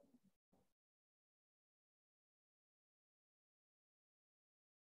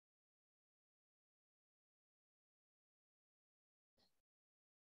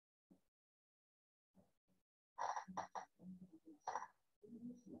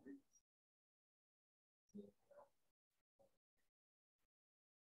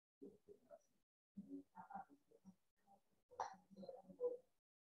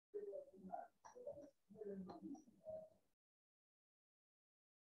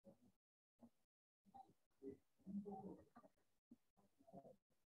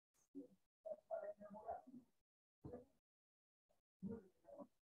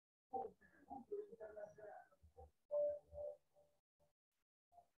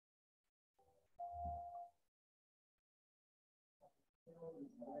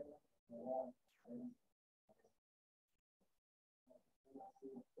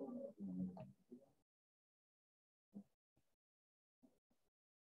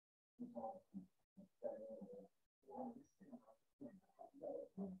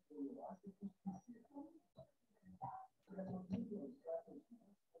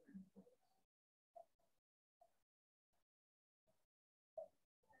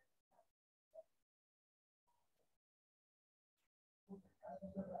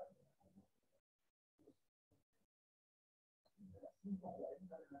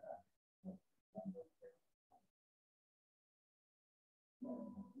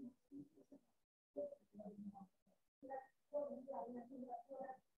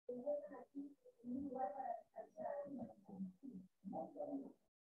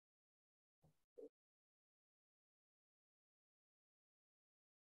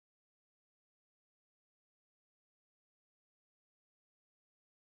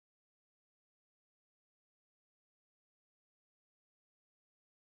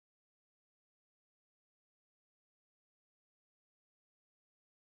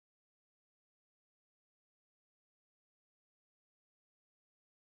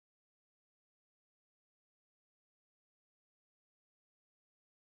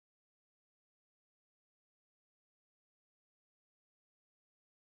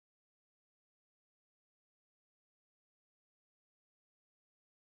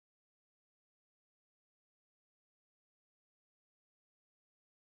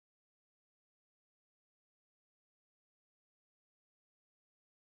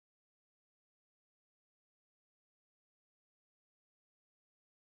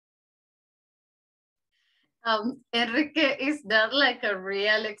 Enrique, is that like a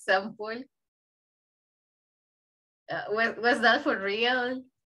real example? Was that for real?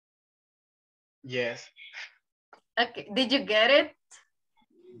 Yes. Okay, did you get it?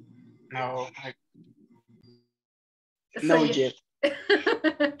 No. So No you, yet.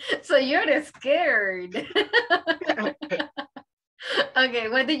 so you're scared. Okay,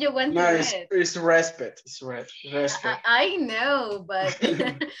 what did you want to get? It's respect. It's respect. I know, but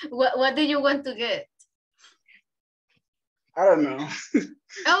what do you want to get? I don't know.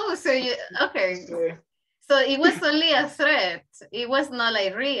 Oh, so you, okay. So it was only a threat. It was not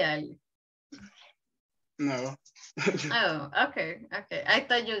like real. No. Oh, okay, okay. I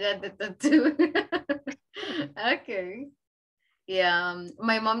thought you got the tattoo. Okay. Yeah,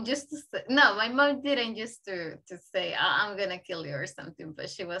 my mom used to say, no, my mom didn't used to say, I'm gonna kill you or something, but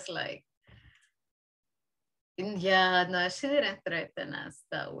she was like, yeah, no, she didn't threaten us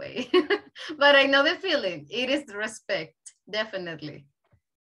that way. But I know the feeling. It is respect, definitely.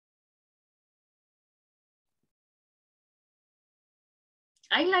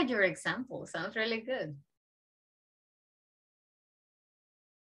 I like your example. Sounds really good.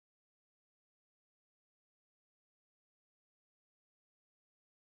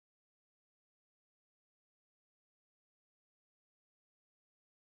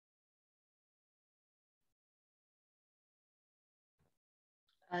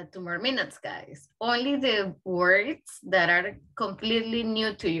 Two more minutes, guys. Only the words that are completely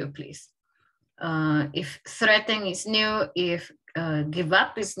new to you, please. If threaten is new, if give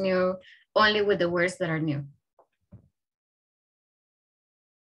up is new, only with the words that are new.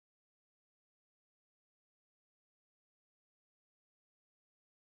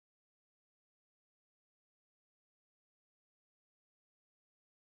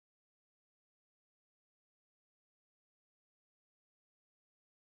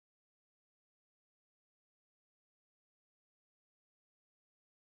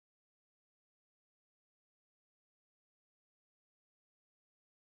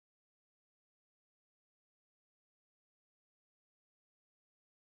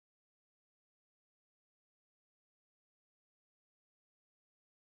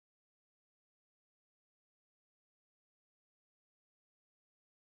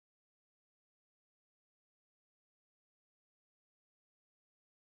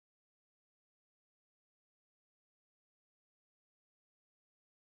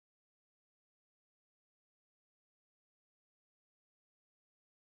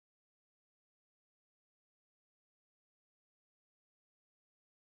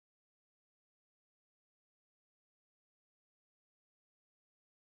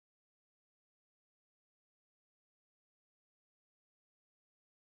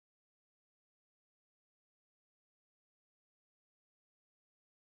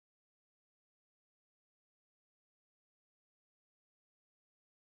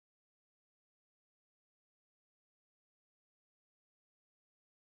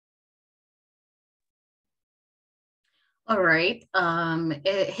 All right.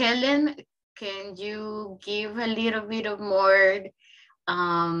 Helen, can you give a little bit of more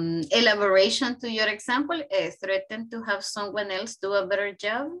elaboration to your example? Threaten to have someone else do a better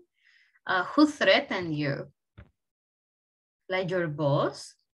job. Who threatened you? Like your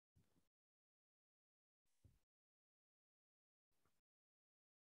boss?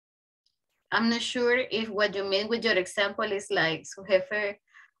 I'm not sure if what you mean with your example is like su jefe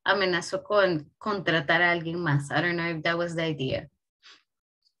amenazó con contratar a alguien más. I don't know if that was the idea.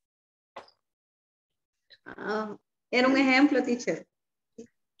 Era un ejemplo, teacher.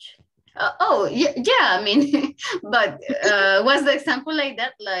 Yeah, I mean, but was the example like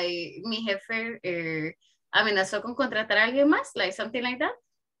that? Like, mi jefe amenazó con contratar a alguien más? Like something like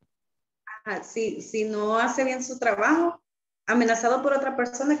that? Si no hace bien su trabajo, amenazado por otra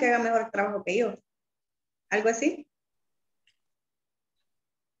persona que haga mejor trabajo que yo. ¿Algo así?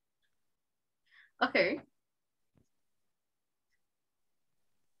 Okay.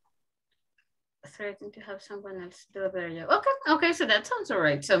 Threatening to have someone else do a better job. Okay, so that sounds all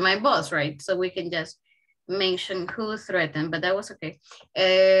right. So my boss, right? So we can just mention who threatened, but that was okay.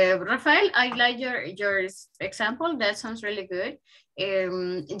 Rafael, I like your example. That sounds really good.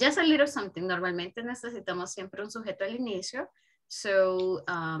 Just a little something. Normalmente necesitamos siempre un sujeto al inicio. So,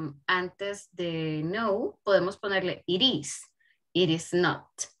 antes de no, podemos ponerle it is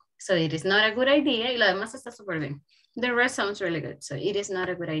not. So it is not a good idea. Y lo demás está súper bien. The rest sounds really good. So it is not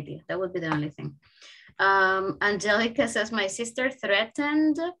a good idea. That would be the only thing. Angelica says, my sister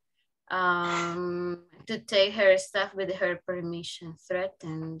threatened to take her stuff with her permission.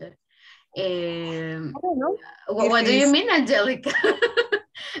 Threatened. I don't know. What do you mean, Angelica?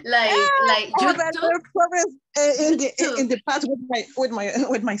 like you took problems in the past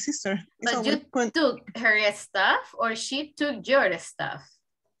with my sister. But you took her stuff or she took your stuff?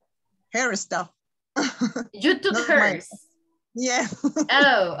 Her stuff. You took hers. Yeah.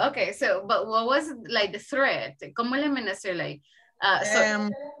 Oh, okay. So, but what was like the threat? ¿Cómo le amenazó? Like, so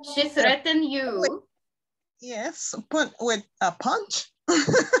she threatened you. Yes, with a punch. Okay.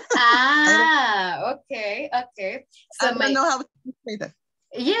 So I don't know how to say that.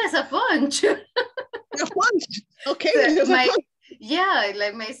 Yes, a punch. A punch. Okay. So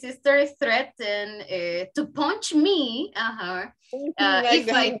like my sister threatened to punch me. If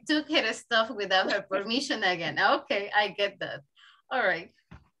I took her stuff without her permission again. Okay, I get that. All right.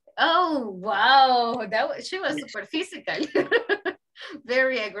 Oh wow, she was super physical.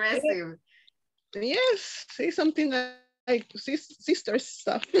 Very aggressive. Yes, say something like sister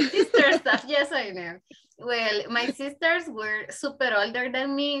stuff. Sister stuff, yes, I know. Well, my sisters were super older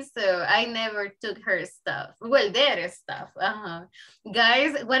than me, so I never took her stuff. Well, their stuff.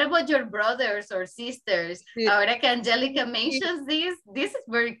 Guys, what about your brothers or sisters? Ahora que Angelica mentions this is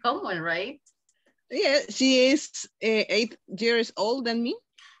very common, right? Yeah, she is 8 years old than me.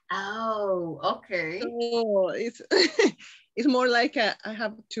 Oh, okay. So it's it's more like I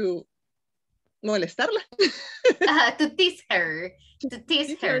have to molestarla. To tease her.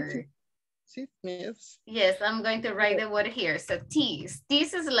 Yes. Yes, I'm going to write the word here. So tease.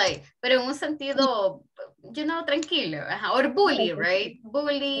 Tease is like, pero en un sentido, tranquilo. Or bully, right?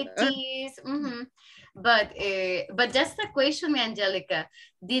 Bully, tease. But just a question, Angelica.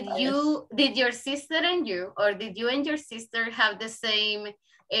 Did your sister and you, or did you and your sister have the same,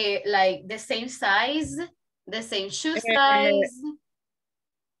 like the same size, the same shoe size?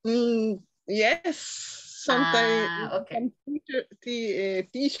 Yes. Sometimes okay.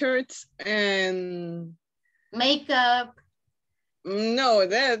 T-shirts and makeup. No,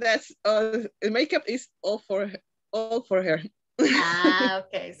 that's makeup is all for her.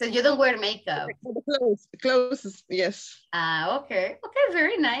 Okay. So you don't wear makeup. Clothes, yes. Okay,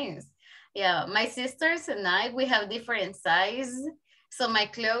 very nice. Yeah, my sisters and I, we have different size. So my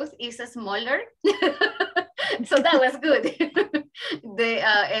clothes is smaller. So that was good.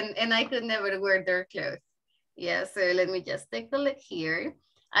 And I could never wear their clothes. Yeah, so let me just take a look here.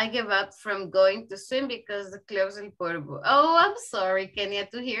 I gave up from going to swim because the clothes are polvo. Oh, I'm sorry, Kenya,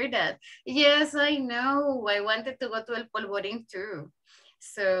 to hear that. Yes, I know. I wanted to go to El Polvorín too.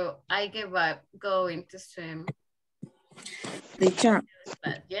 So I gave up going to swim. Teacher.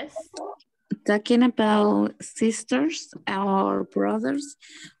 But yes. Talking about sisters or brothers,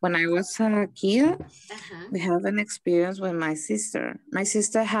 when I was a kid, we have an experience with my sister. My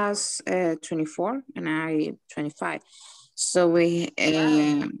sister has 24 and I 25. So we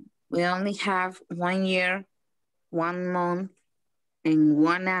only have 1 year, 1 month, and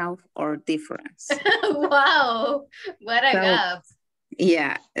 1 hour or difference. Wow, what a gap.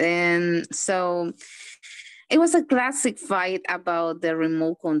 Yeah, and so it was a classic fight about the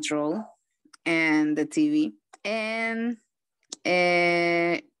remote control and the TV. and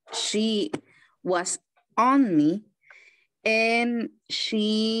she was on me, and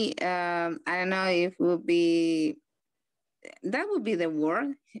she, I don't know if it would be, that would be the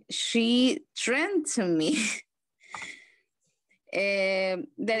word. She threatened to me that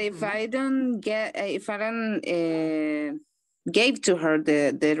if I don't gave to her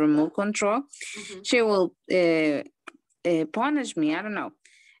the remote control, she will punish me. I don't know,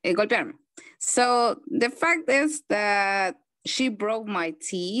 golpearme. So the fact is that she broke my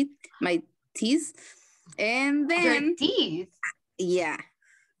teeth, and then your teeth. Yeah,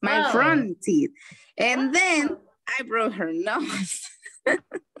 my front teeth, and then I broke her nose. But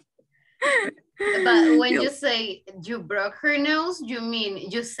when you say you broke her nose, you mean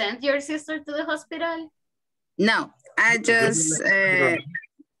you sent your sister to the hospital? No, I just,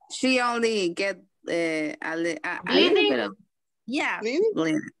 she only get a little bit of, yeah,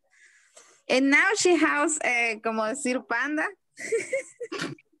 bleeding. And now she has, como decir, panda.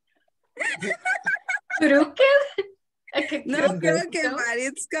 No, creo que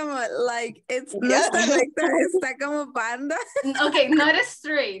it's como, like, it's, no está recta, está como panda. Okay, not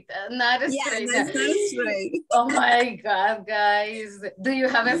straight, not straight. Yeah, it's not straight. Oh my God, guys. Do you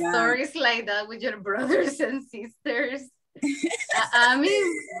have stories like that with your brothers and sisters? I'm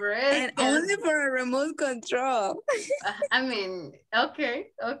impressed. And only for a remote control. I mean,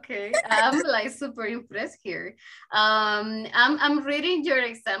 okay. I'm like super impressed here. I'm reading your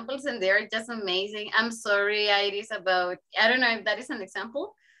examples and they're just amazing. I'm sorry, Iris, about, I don't know if that is an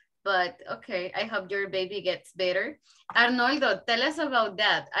example, but okay, I hope your baby gets better. Arnoldo, tell us about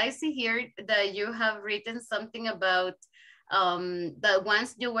that. I see here that you have written something about that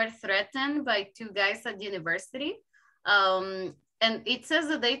once you were threatened by two guys at university. And it says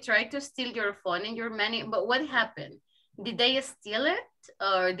that they tried to steal your phone and your money, but what happened? Did they steal it,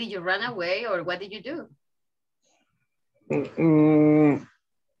 or did you run away, or what did you do?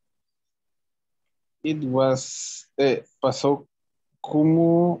 It was, pasó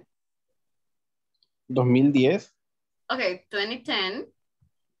como 2010. Okay, 2010.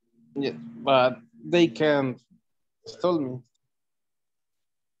 Yeah, but they can't steal me.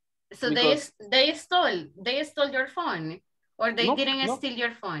 So they stole your phone, or they didn't steal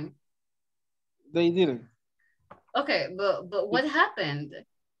your phone? They didn't. Okay, but what happened?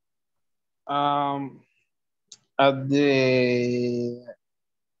 At the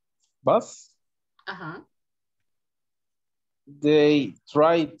bus, they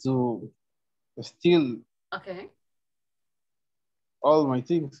tried to steal all my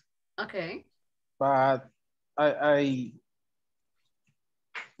things. Okay. But I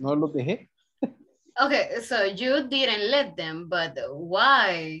no lo dejé. Okay, so you didn't let them, but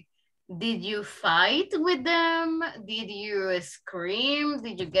why? Did you fight with them? Did you scream?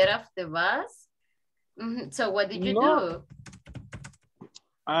 Did you get off the bus? So what did you do?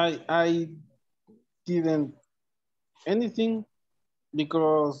 I didn't anything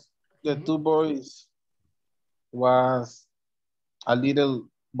because the two boys was a little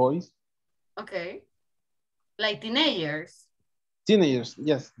boys. Okay. Like teenagers? Teenagers,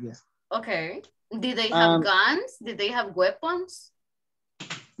 yes. Okay. Did they have guns? Did they have weapons?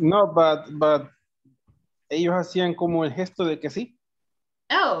 No, but ellos hacían como el gesto de que sí.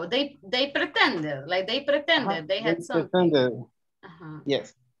 Oh, they pretended, like they pretended they had something. Pretended.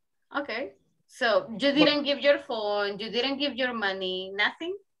 Yes. Okay. So you didn't give your phone, you didn't give your money,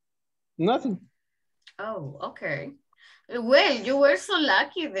 nothing? Nothing. Oh, okay. Well, you were so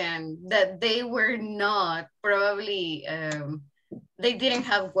lucky then that they were not probably, they didn't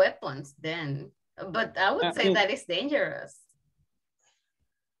have weapons then. But I would say that is dangerous.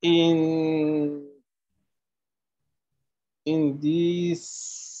 En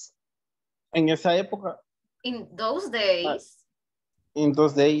esa época. In those days. In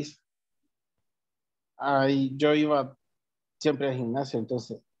those days. Yo iba siempre al gimnasio,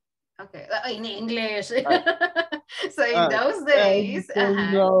 entonces. Okay, in English. So in those days,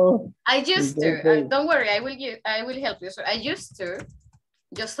 I used to. Don't worry, I will help you. So I used to.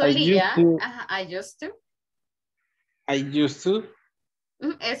 Yo solía. I used to. I used to.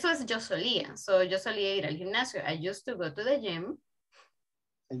 Eso es yo solía. So yo solía ir al gimnasio. I used to go to the gym.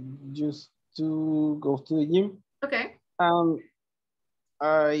 I used to go to the gym. Okay.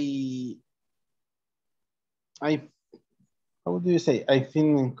 I how do you say? I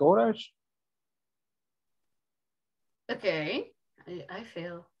feel encouraged. Okay, I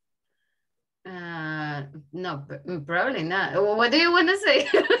feel. No, probably not. What do you want to say?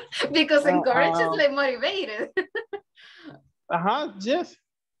 Because encouraged is like motivated. Yes.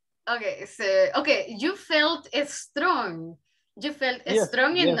 Okay, so you felt strong. You felt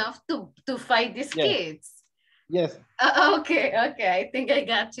strong enough to fight these kids. Yes. Okay, I think I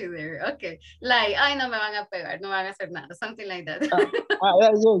got you there. Okay, like, ay, no me van a pegar, no van a hacer nada, something like that.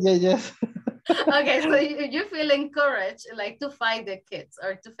 Yes. Okay, so you feel encouraged, like, to fight the kids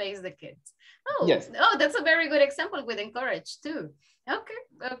or to face the kids. Oh, yes. Oh, that's a very good example with encourage too.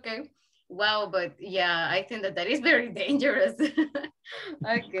 Okay. Wow, but yeah, I think that is very dangerous.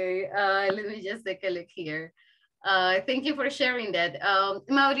 Okay, let me just take a look here. Thank you for sharing that.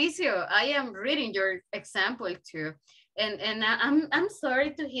 Mauricio, I am reading your example too. And I'm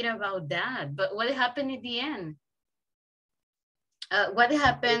sorry to hear about that, but what happened at the end? What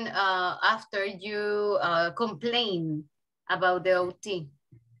happened after you complain about the OT?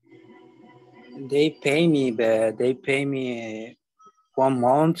 They pay me, but they pay me 1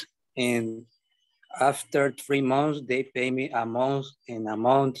 month, and after 3 months, they pay me a month and a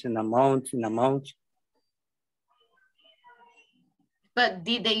month and a month and a month. But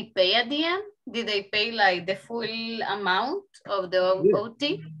did they pay at the end? Did they pay like the full amount of the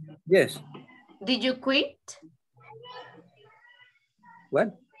OT? Yes. Did you quit?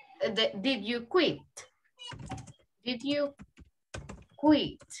 What? Did you quit? Did you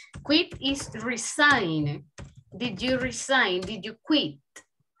quit? Quit is resign. Did you resign? Did you quit?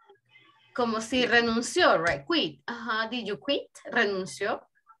 Como si renunció, right? Quit. Did you quit? Renunció?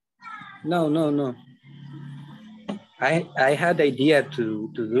 No. I had the idea to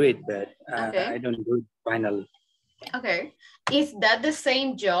do it, but I don't do it finally. Okay. Is that the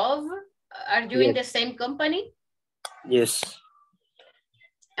same job? Are you in the same company? Yes.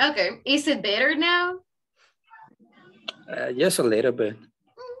 Okay. Is it better now? Just a little bit.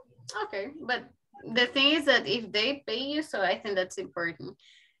 Okay. But the thing is that if they pay you, so I think that's important.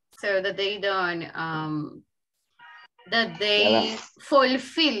 So that they don't, that they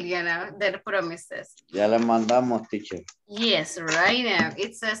fulfill, you know, their promises. Ya le mandamos, teacher. Yes, right now.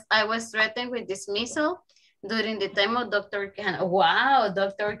 It says, I was threatened with dismissal during the time of Dr. Quijano. Wow,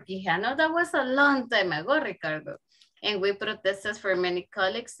 Dr. Quijano, that was a long time ago, Ricardo. And we protested for many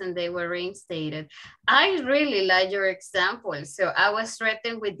colleagues and they were reinstated. I really like your example. So I was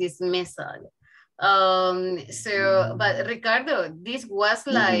threatened with dismissal. But Ricardo, this was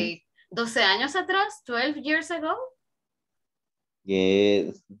like 12 años atrás, 12 years ago?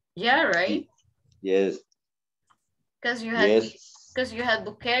 Yes. Yeah, right? Yes. Because you had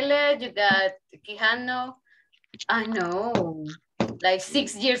Bukele, you got Quijano. I know, like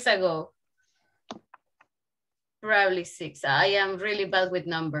 6 years ago. Probably 6. I am really bad with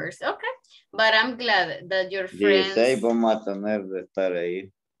numbers. Okay, but I'm glad that your friends... 16 vamos a tener de estar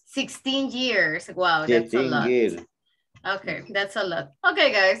ahí. 16 years. Wow, that's a lot. Years. Okay, that's a lot.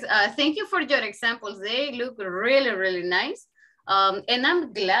 Okay, guys, thank you for your examples. They look really, really nice. And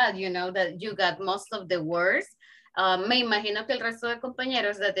I'm glad, you know, that you got most of the words. Me imagino que el resto de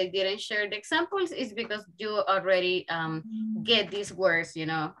compañeros that they didn't share the examples is because you already get these words, you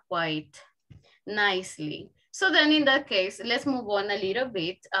know, quite nicely. So then in that case, let's move on a little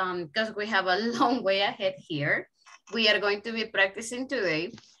bit because we have a long way ahead here. We are going to be practicing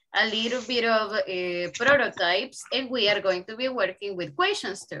today a little bit of prototypes, and we are going to be working with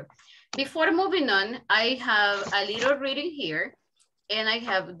questions too. Before moving on, I have a little reading here, and I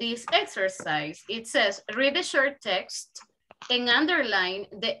have this exercise. It says, read the short text and underline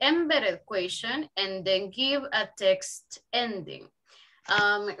the embedded question, and then give a text ending.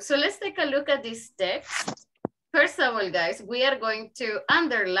 So let's take a look at this text. First of all, guys, we are going to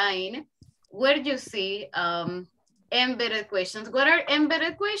underline where you see embedded questions. What are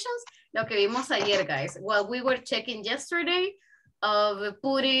embedded questions? Lo que vimos ayer, guys. Well, we were checking yesterday of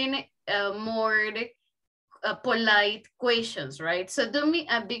putting more polite questions, right? So do me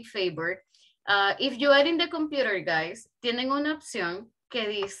a big favor. If you are in the computer, guys, tienen una opción que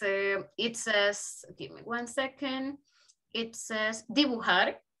dice, it says, give me 1 second. It says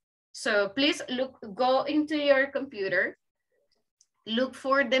dibujar. So please go into your computer, look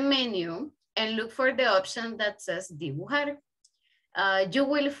for the menu, and look for the option that says dibujar. You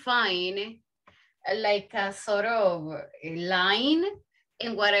will find like a sort of a line,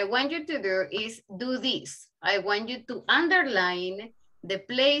 and what I want you to do is do this. I want you to underline the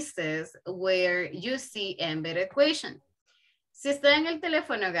places where you see embedded question. Si está en el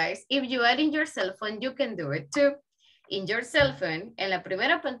teléfono, guys, if you are in your cell phone, you can do it too. In your cell phone, en la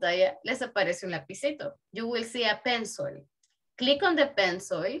primera pantalla, les aparece un lapicito. You will see a pencil. Click on the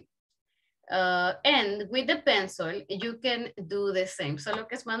pencil, and with the pencil, you can do the same. Solo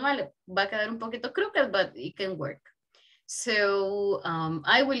que es manual. Va a quedar un poquito crooked, but it can work. So,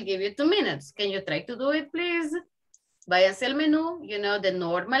 I will give you 2 minutes. Can you try to do it, please? Váyanse al menú, you know, the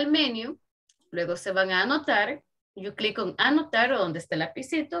normal menu. Luego se van a anotar. You click on anotar, donde está el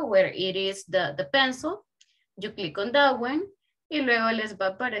lapicito, where it is the pencil. You click on that one y luego les va a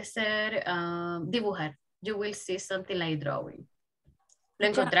aparecer dibujar. You will see something like drawing. ¿Lo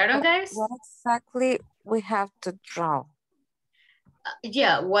encontraron, guys? What exactly we have to draw?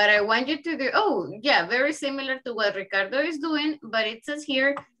 Yeah, what I want you to do, oh, yeah, very similar to what Ricardo is doing, but it says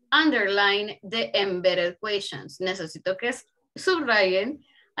here, underline the embedded questions. Necesito que subrayen,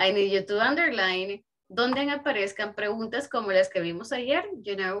 I need you to underline, donde aparezcan preguntas como las que vimos ayer,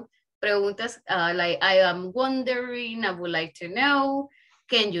 you know, preguntas like, I am wondering, I would like to know,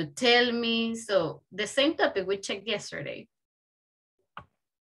 can you tell me? So, the same topic we checked yesterday.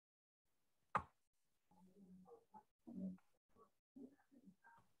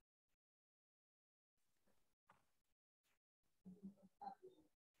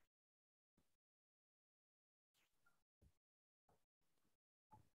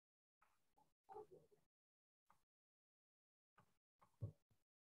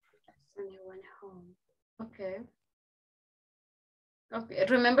 Anyone home? Okay. Okay,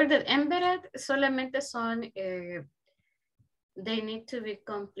 remember that embedded solamente son, they need to be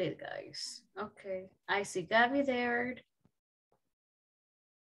complete, guys. Okay, I see Gabby there.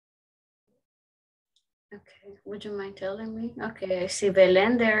 Okay, would you mind telling me? Okay, I see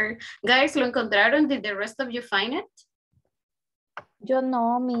Belen there. Guys, ¿lo encontraron? Did the rest of you find it? Yo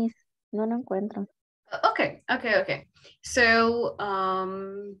no, Miss, no lo encuentro. Okay. So,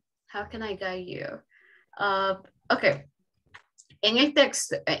 how can I guide you? Okay. En el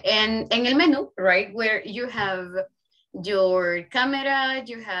text, en el menú, right, where you have your camera,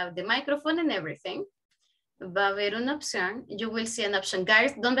 you have the microphone and everything, va a haber una opción, you will see an option.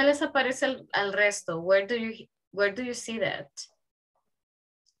 Guys, ¿dónde les aparece al resto? Where do you see that?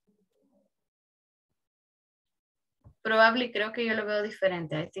 Probably creo que yo lo veo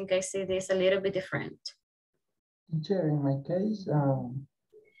diferente. I think I see this a little bit different. Teacher, in my case,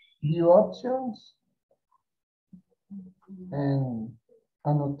 view options and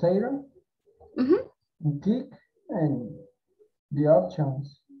annotator, click and the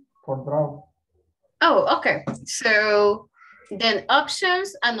options for draw. Oh, okay. So then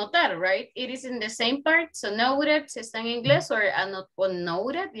options, anotar, right? It is in the same part. So noted, si está en inglés, or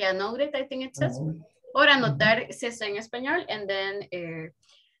noted, yeah, noted, I think it says. Or anotar si está en español, and then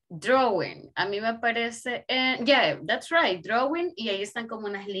drawing. A mí me aparece, yeah, that's right, drawing, y ahí están como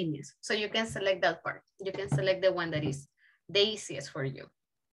unas líneas. So you can select that part. You can select the one that is the easiest for you.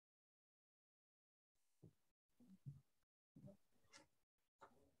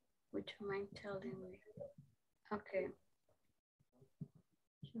 Would you mind telling me? Okay.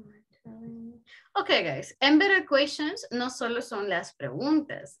 Okay, guys. Embedded questions no solo son las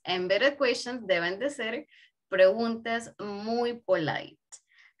preguntas. Embedded questions deben de ser preguntas muy polite.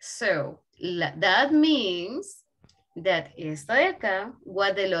 So, that means that esta de acá,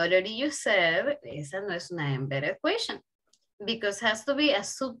 what the lottery you said, esa no es una embedded question. Because it has to be a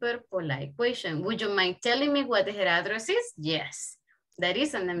super polite question. Would you mind telling me what her address is? Yes, that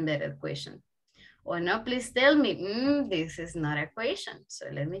is an embedded question. Or no, please tell me, this is not a question. So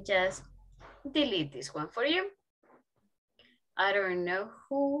let me just delete this one for you. I don't know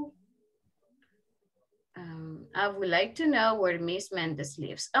who. I would like to know where Miss Mendes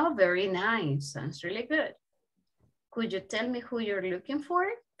lives. Oh, very nice. Sounds really good. Could you tell me who you're looking for?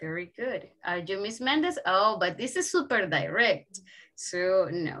 Very good. Are you Miss Mendes? Oh, but this is super direct. So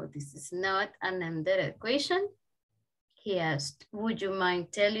no, this is not an embedded question. He asked, would you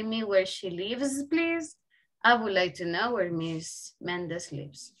mind telling me where she lives, please? I would like to know where Miss Mendes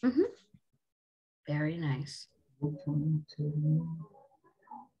lives. Very nice.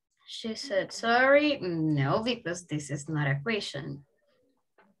 She said, sorry, no, because this is not a question.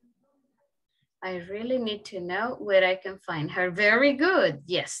 I really need to know where I can find her. Very good.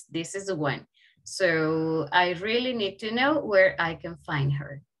 Yes, this is the one. So I really need to know where I can find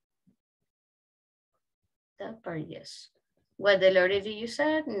her. That part, yes. What the already you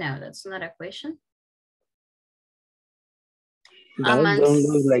said? No, that's not a question. That don't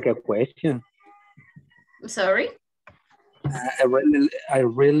look like a question. Sorry? I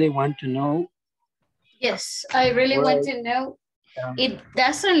really want to know. Yes, I really want to know. It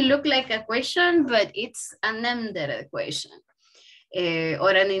doesn't look like a question, but it's an embedded question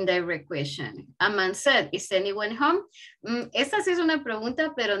or an indirect question. A man said, is anyone home? Esta sí es una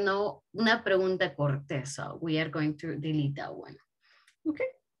pregunta, pero no una pregunta cortés. So we are going to delete that one. Okay.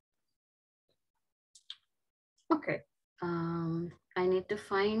 Okay. I need to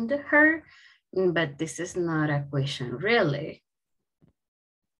find her, but this is not a question, really.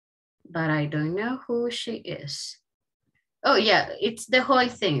 But I don't know who she is. Oh yeah, it's the whole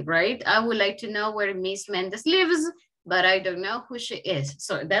thing, right? I would like to know where Miss Mendes lives, but I don't know who she is.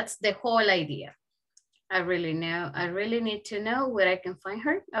 So that's the whole idea. I really need to know where I can find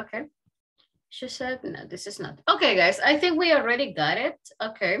her. Okay. She said, no, this is not. Okay, guys, I think we already got it.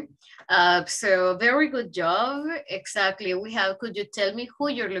 Okay. So very good job. Exactly. We have, could you tell me who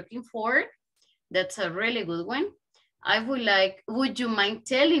you're looking for? That's a really good one. I would like, would you mind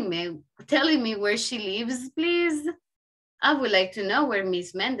telling me where she lives, please? I would like to know where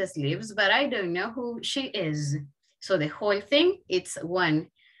Miss Mendez lives, but I don't know who she is. So the whole thing, it's one.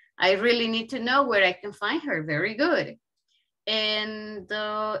 I really need to know where I can find her. Very good. And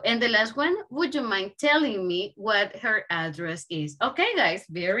the last one, would you mind telling me what her address is? Okay, guys,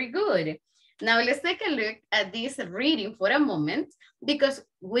 very good. Now let's take a look at this reading for a moment because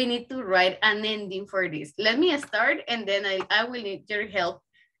we need to write an ending for this. Let me start and then I will need your help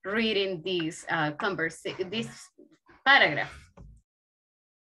reading this this paragraph.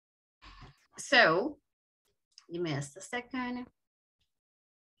 So, give me just a second.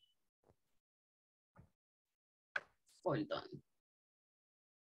 Hold on.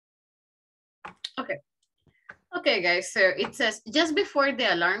 Okay. Okay, guys, so it says, just before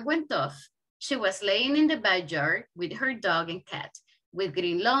the alarm went off, she was laying in the backyard with her dog and cat, with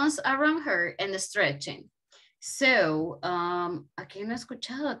green lawns around her and stretching. So, ¿a quién no he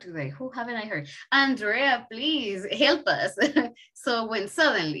escuchado today? Who haven't I heard? Andrea, please help us. So when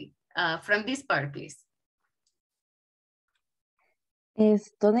suddenly, from this part, please.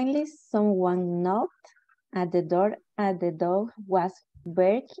 Suddenly someone knocked at the door and the dog was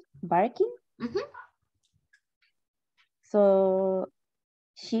barking. Mm-hmm. So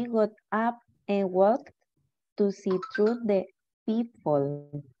she got up and walked to see through the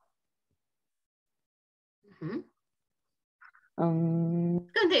people. Mm-hmm.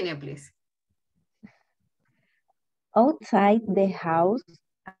 Continue, please. Outside the house,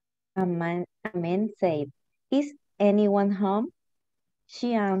 a man said, "Is anyone home?"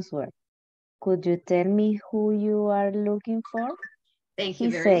 She answered, "Could you tell me who you are looking for?" Thank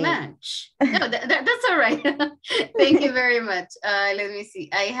you very much. No, that's all right. Thank you very much. Let me see.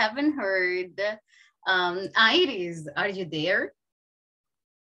 I haven't heard. Iris, are you there?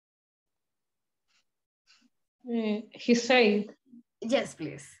 He said. Yes,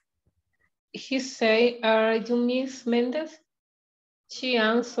 please. He said, "Are you Miss Mendez?" She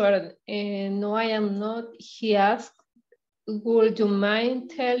answered, "No, I am not." He asked, "Would you mind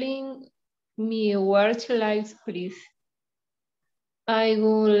telling me where she lives, please?" "I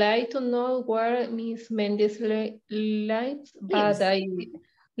would like to know where Miss Mendez lives,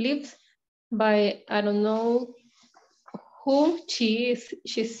 but I don't know who she is."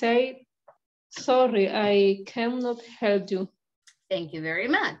 She said, "Sorry, I cannot help you." Thank you very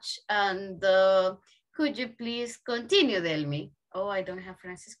much. And could you please continue, Delmi? Oh, I don't have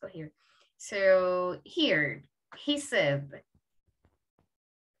Francisco here. So here, he said,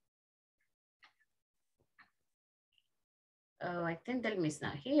 oh, I think Delmi's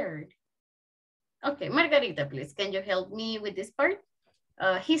not here. Okay, Margarita, please, can you help me with this part?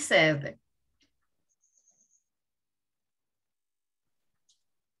 He said,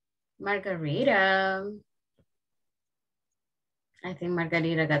 Margarita. I think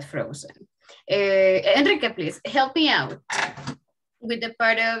Margarita got frozen. Enrique, please, help me out with the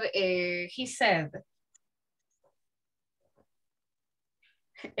part of, he said.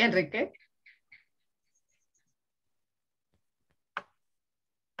 Enrique?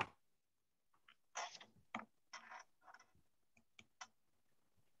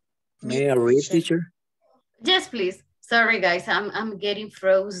 May I read, teacher? Yes, please. Sorry, guys, I'm getting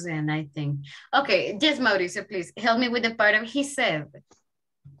frozen, I think. Okay, yes, Mauricio, please help me with the part of he said.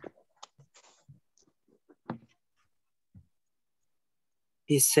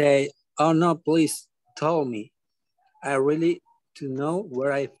 He said, "Oh no, please tell me. I really to know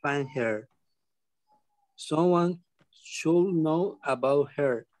where I find her. Someone should know about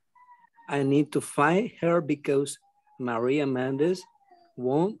her. I need to find her because Maria Mendez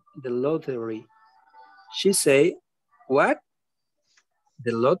won the lottery." She said, "What?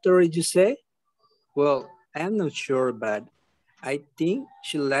 The lottery, you say?" "Well, I'm not sure, but I think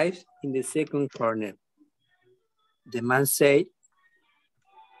she lives in the second corner." The man said,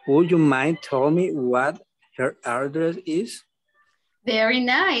 "Would you mind telling me what her address is?" Very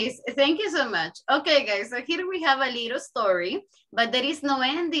nice. Thank you so much. Okay, guys, so here we have a little story, but there is no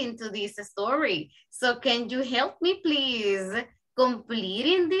ending to this story. So can you help me, please,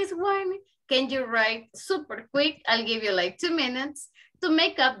 completing this one? Can you write super quick? I'll give you like 2 minutes to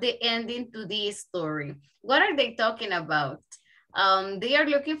make up the ending to this story. What are they talking about? They are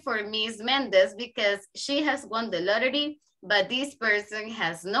looking for Miss Mendez because she has won the lottery, but this person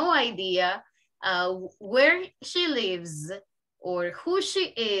has no idea where she lives or who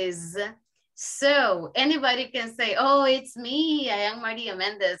she is. So anybody can say, oh, it's me, I am Maria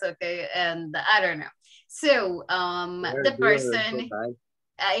Mendez, okay, and I don't know. So the person,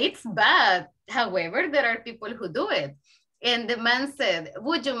 it's bad. However, there are people who do it. And the man said,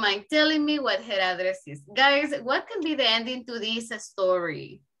 would you mind telling me what her address is? Guys, what can be the ending to this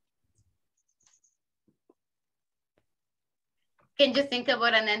story? Can you think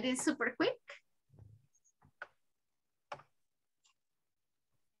about an ending super quick?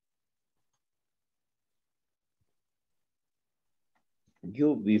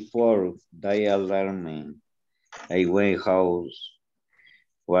 You before die alarming. I went house.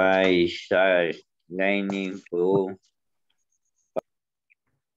 Why start lining through?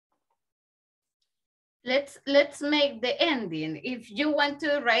 Let's make the ending. If you want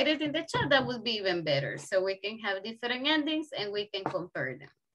to write it in the chat, that would be even better. So we can have different endings and we can compare them.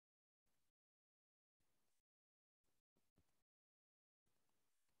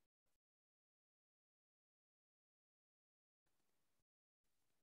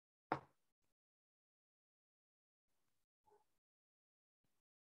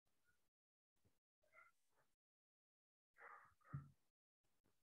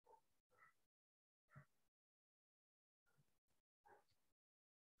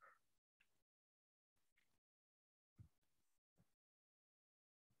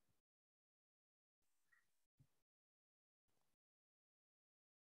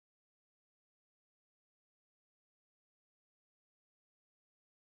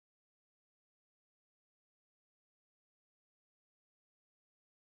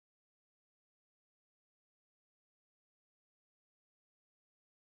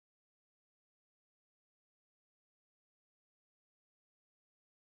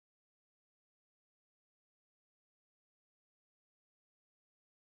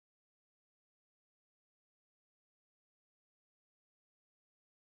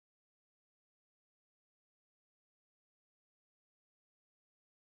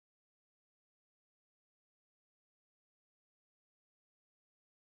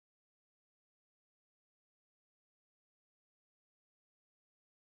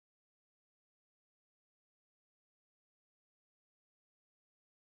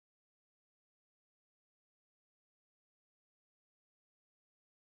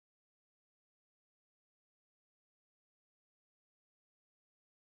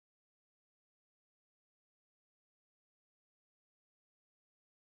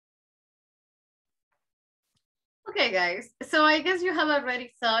 Okay, guys. So I guess you have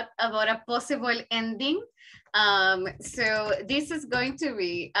already thought about a possible ending. So this is going to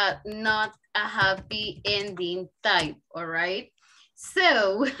be not a happy ending type, all right?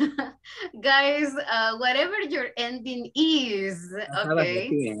 So, guys, whatever your ending is, okay?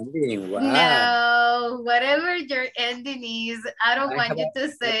 Ending. Wow. No, whatever your ending is, I don't want you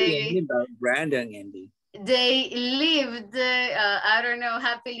to say Brandon ending. they lived, I don't know,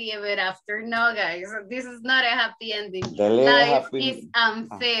 happily ever after. No, guys, this is not a happy ending. Life is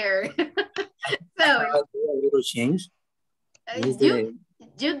unfair. So, a little change.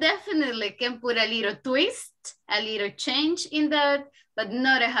 You definitely can put a little twist, a little change in that, but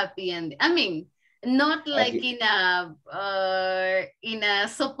not a happy ending. I mean, not like in a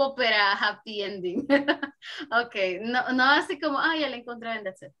soap opera happy ending. Okay, no así como, ya la encontré and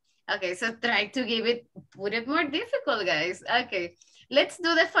that's it. Okay, so try to put it more difficult, guys. Okay, let's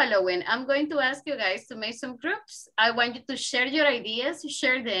do the following. I'm going to ask you guys to make some groups. I want you to share your ideas,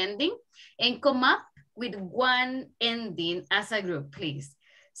 share the ending, and come up with one ending as a group, please.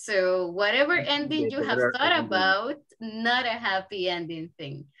 So whatever ending you have thought about, not a happy ending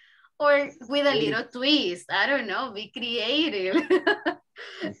thing. Or with a little twist, I don't know, be creative.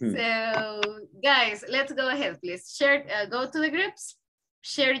 So guys, let's go ahead, please. Share, go to the groups,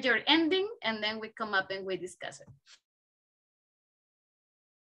 share your ending, and then we come up and we discuss it.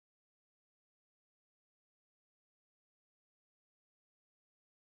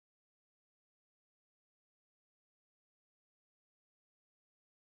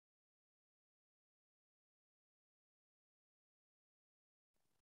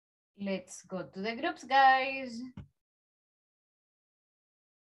 Let's go to the groups, guys.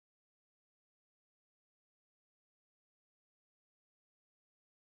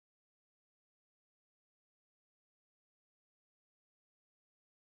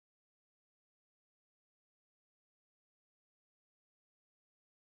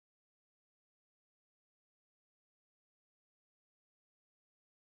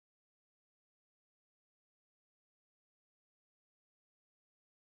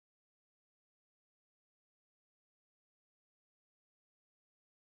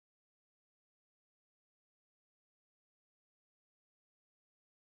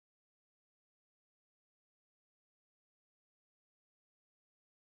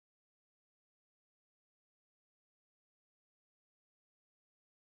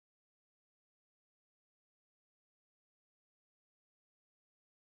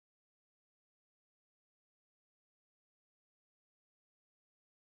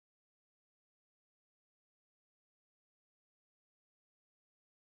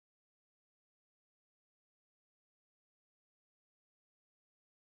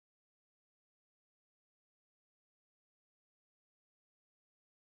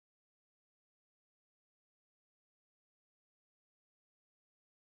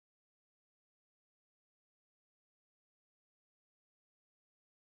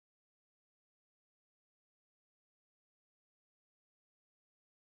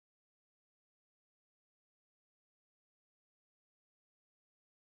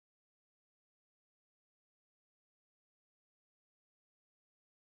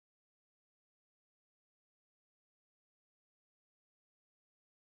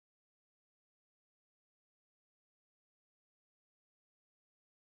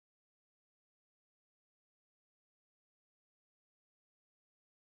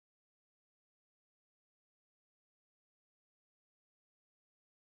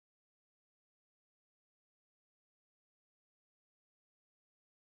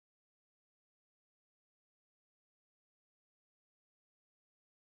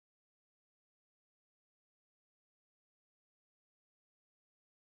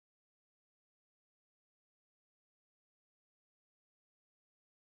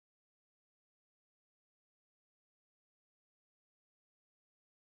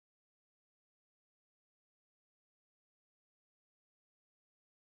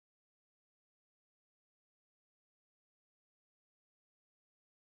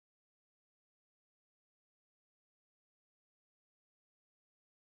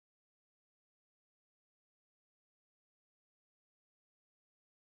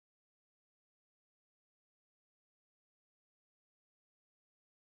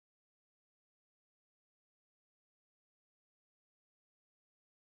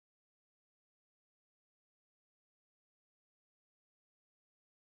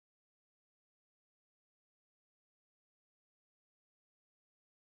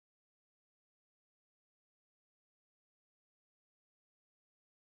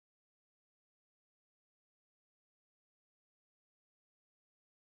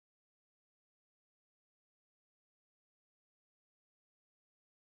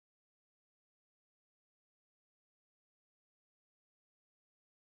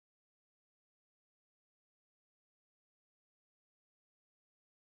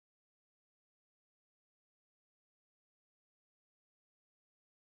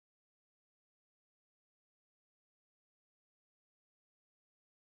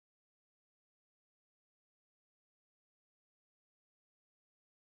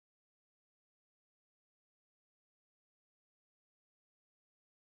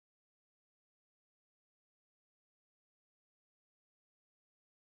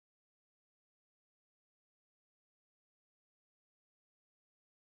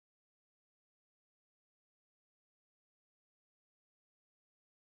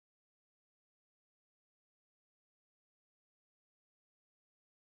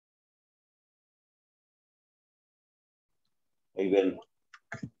 Ahí ven.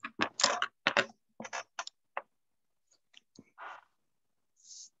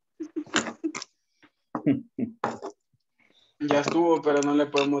 Ya estuvo, pero no le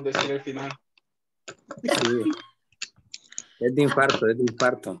podemos decir el final. Sí. Es de infarto, es de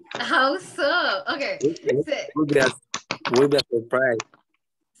infarto. How so? Okay. So, Will be a surprise.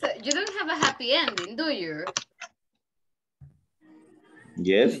 so you don't have a happy ending, do you?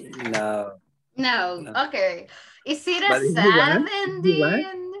 Yes. No. No. Okay. Is it a But if you sad want,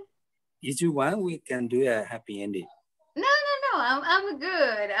 ending? if you want, we can do a happy ending. No. I'm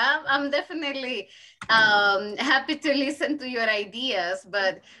good. I'm definitely happy to listen to your ideas.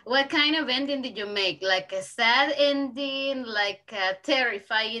 But what kind of ending did you make? Like a sad ending, like a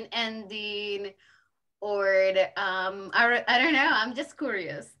terrifying ending, or I don't know. I'm just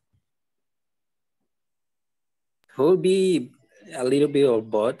curious. Could be a little bit of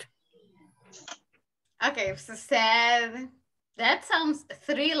both. Okay, so sad. That sounds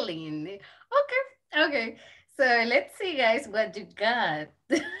thrilling. Okay. So let's see, guys, what you got.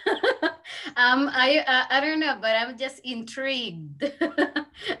 I don't know, but I'm just intrigued.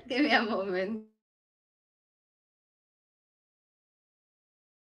 Give me a moment.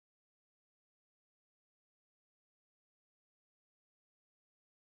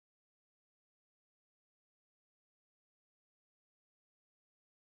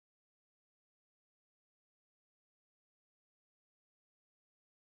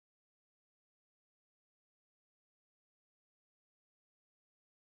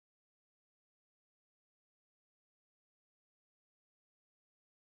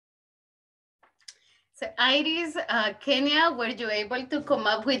 So Iris, Kenya, were you able to come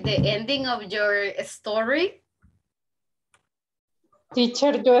up with the ending of your story?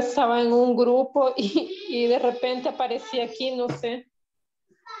 Teacher, yo estaba en un grupo y de repente aparecí aquí, no sé.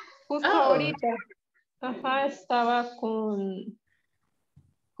 Justo ahorita. Ajá, estaba con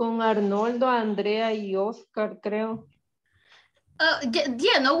Arnoldo, Andrea y Oscar, creo.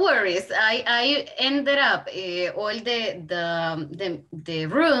 Yeah, no worries. I ended up all the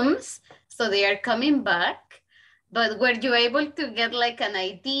rooms, so they are coming back. But were you able to get like an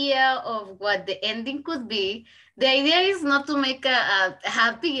idea of what the ending could be? The idea is not to make a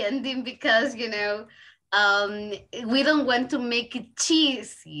happy ending because, you know, we don't want to make it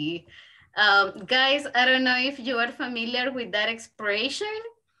cheesy. Guys, I don't know if you are familiar with that expression.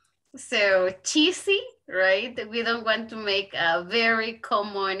 So cheesy, right? We don't want to make a very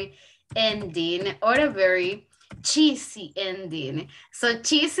common ending or a very cheesy ending. So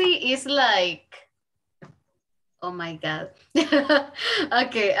cheesy is like, oh my God.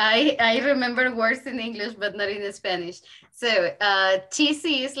 Okay, I remember words in English, but not in Spanish. So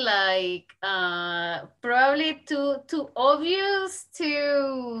cheesy is like probably too obvious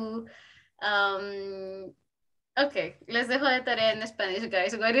to, okay, les dejo de tarea en Spanish,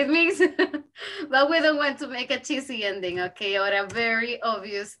 guys, what it means. But we don't want to make a cheesy ending, okay, or a very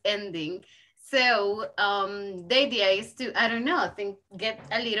obvious ending. So the idea is to, I don't know, get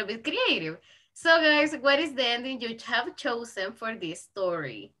a little bit creative. So guys, what is the ending you have chosen for this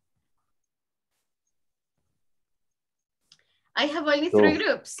story? I have only 3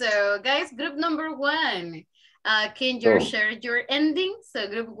 groups. So guys, group number 1, can you share your ending? So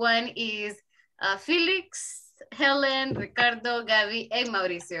group 1 is Felix, Helen, Ricardo, Gaby, and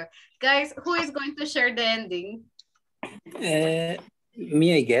Mauricio. Guys, who is going to share the ending?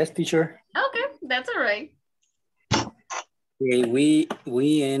 Me, I guess, teacher. Okay, that's all right. Okay, we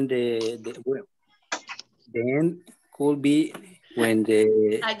end the end could be when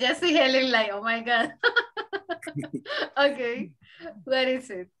the... I just see Helen like, oh my God. Okay, what is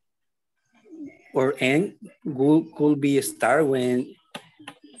it? Or end could be start when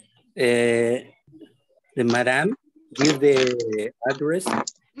the madam give the address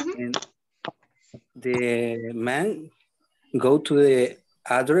and the man go to the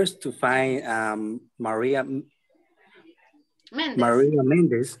address to find Maria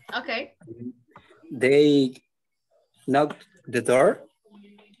Mendes. Okay. They knock the door,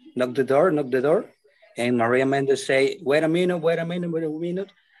 and Maria Mendes say, wait a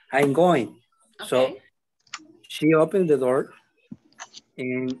minute, I'm going. Okay. So she opened the door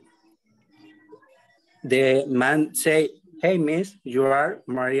and the man say, hey, miss, you are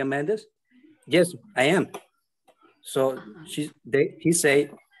Maria Mendes? Yes, I am. So he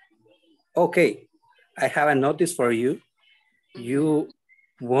say, okay, I have a notice for you. You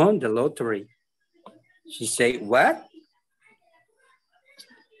won the lottery. She say, what?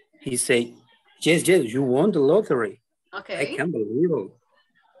 He say, yes, you won the lottery. Okay. I can't believe it.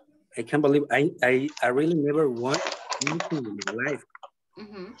 I can't believe I really never won anything in my life.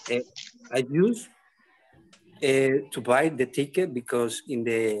 I to buy the ticket because in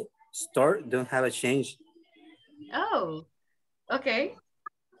the store don't have a change. Oh, okay.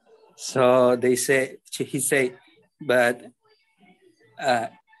 So they say, he say, but,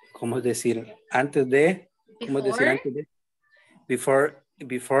 ¿cómo decir? Antes de, ¿cómo decir antes de?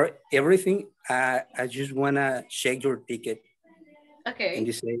 Before everything, I just wanna check your ticket. Okay. And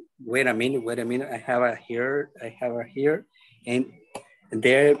you say, wait a minute, I have a here, and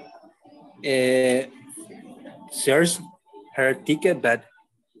there, search her ticket, but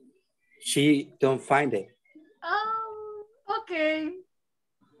she don't find it. Oh, okay.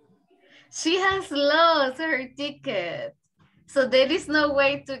 She has lost her ticket. So there is no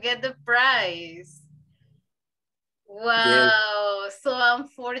way to get the prize. Wow, yes. So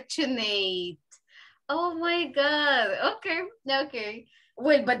unfortunate. Oh my God. Okay.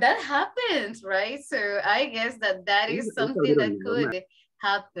 Well, but that happens, right? So I guess that is something that could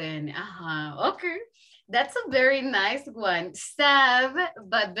happen. Okay. That's a very nice one. Sad,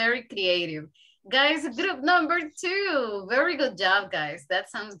 but very creative. Guys, group number 2. Very good job, guys. That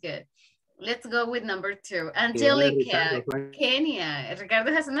sounds good. Let's go with number 2. Angelica, Kenya.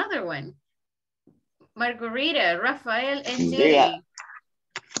 Ricardo has another one. Margarita, Rafael, and Julie.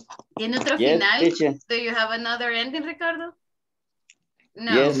 ¿Tiene otro final? Teacher. Do you have another ending, Ricardo?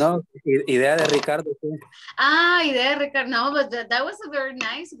 No. Yes. No, idea de Ricardo. Idea de Ricardo. No, but that was a very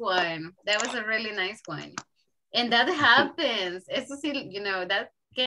nice one. That was a really nice one. And that happens. Eso sí, you know, that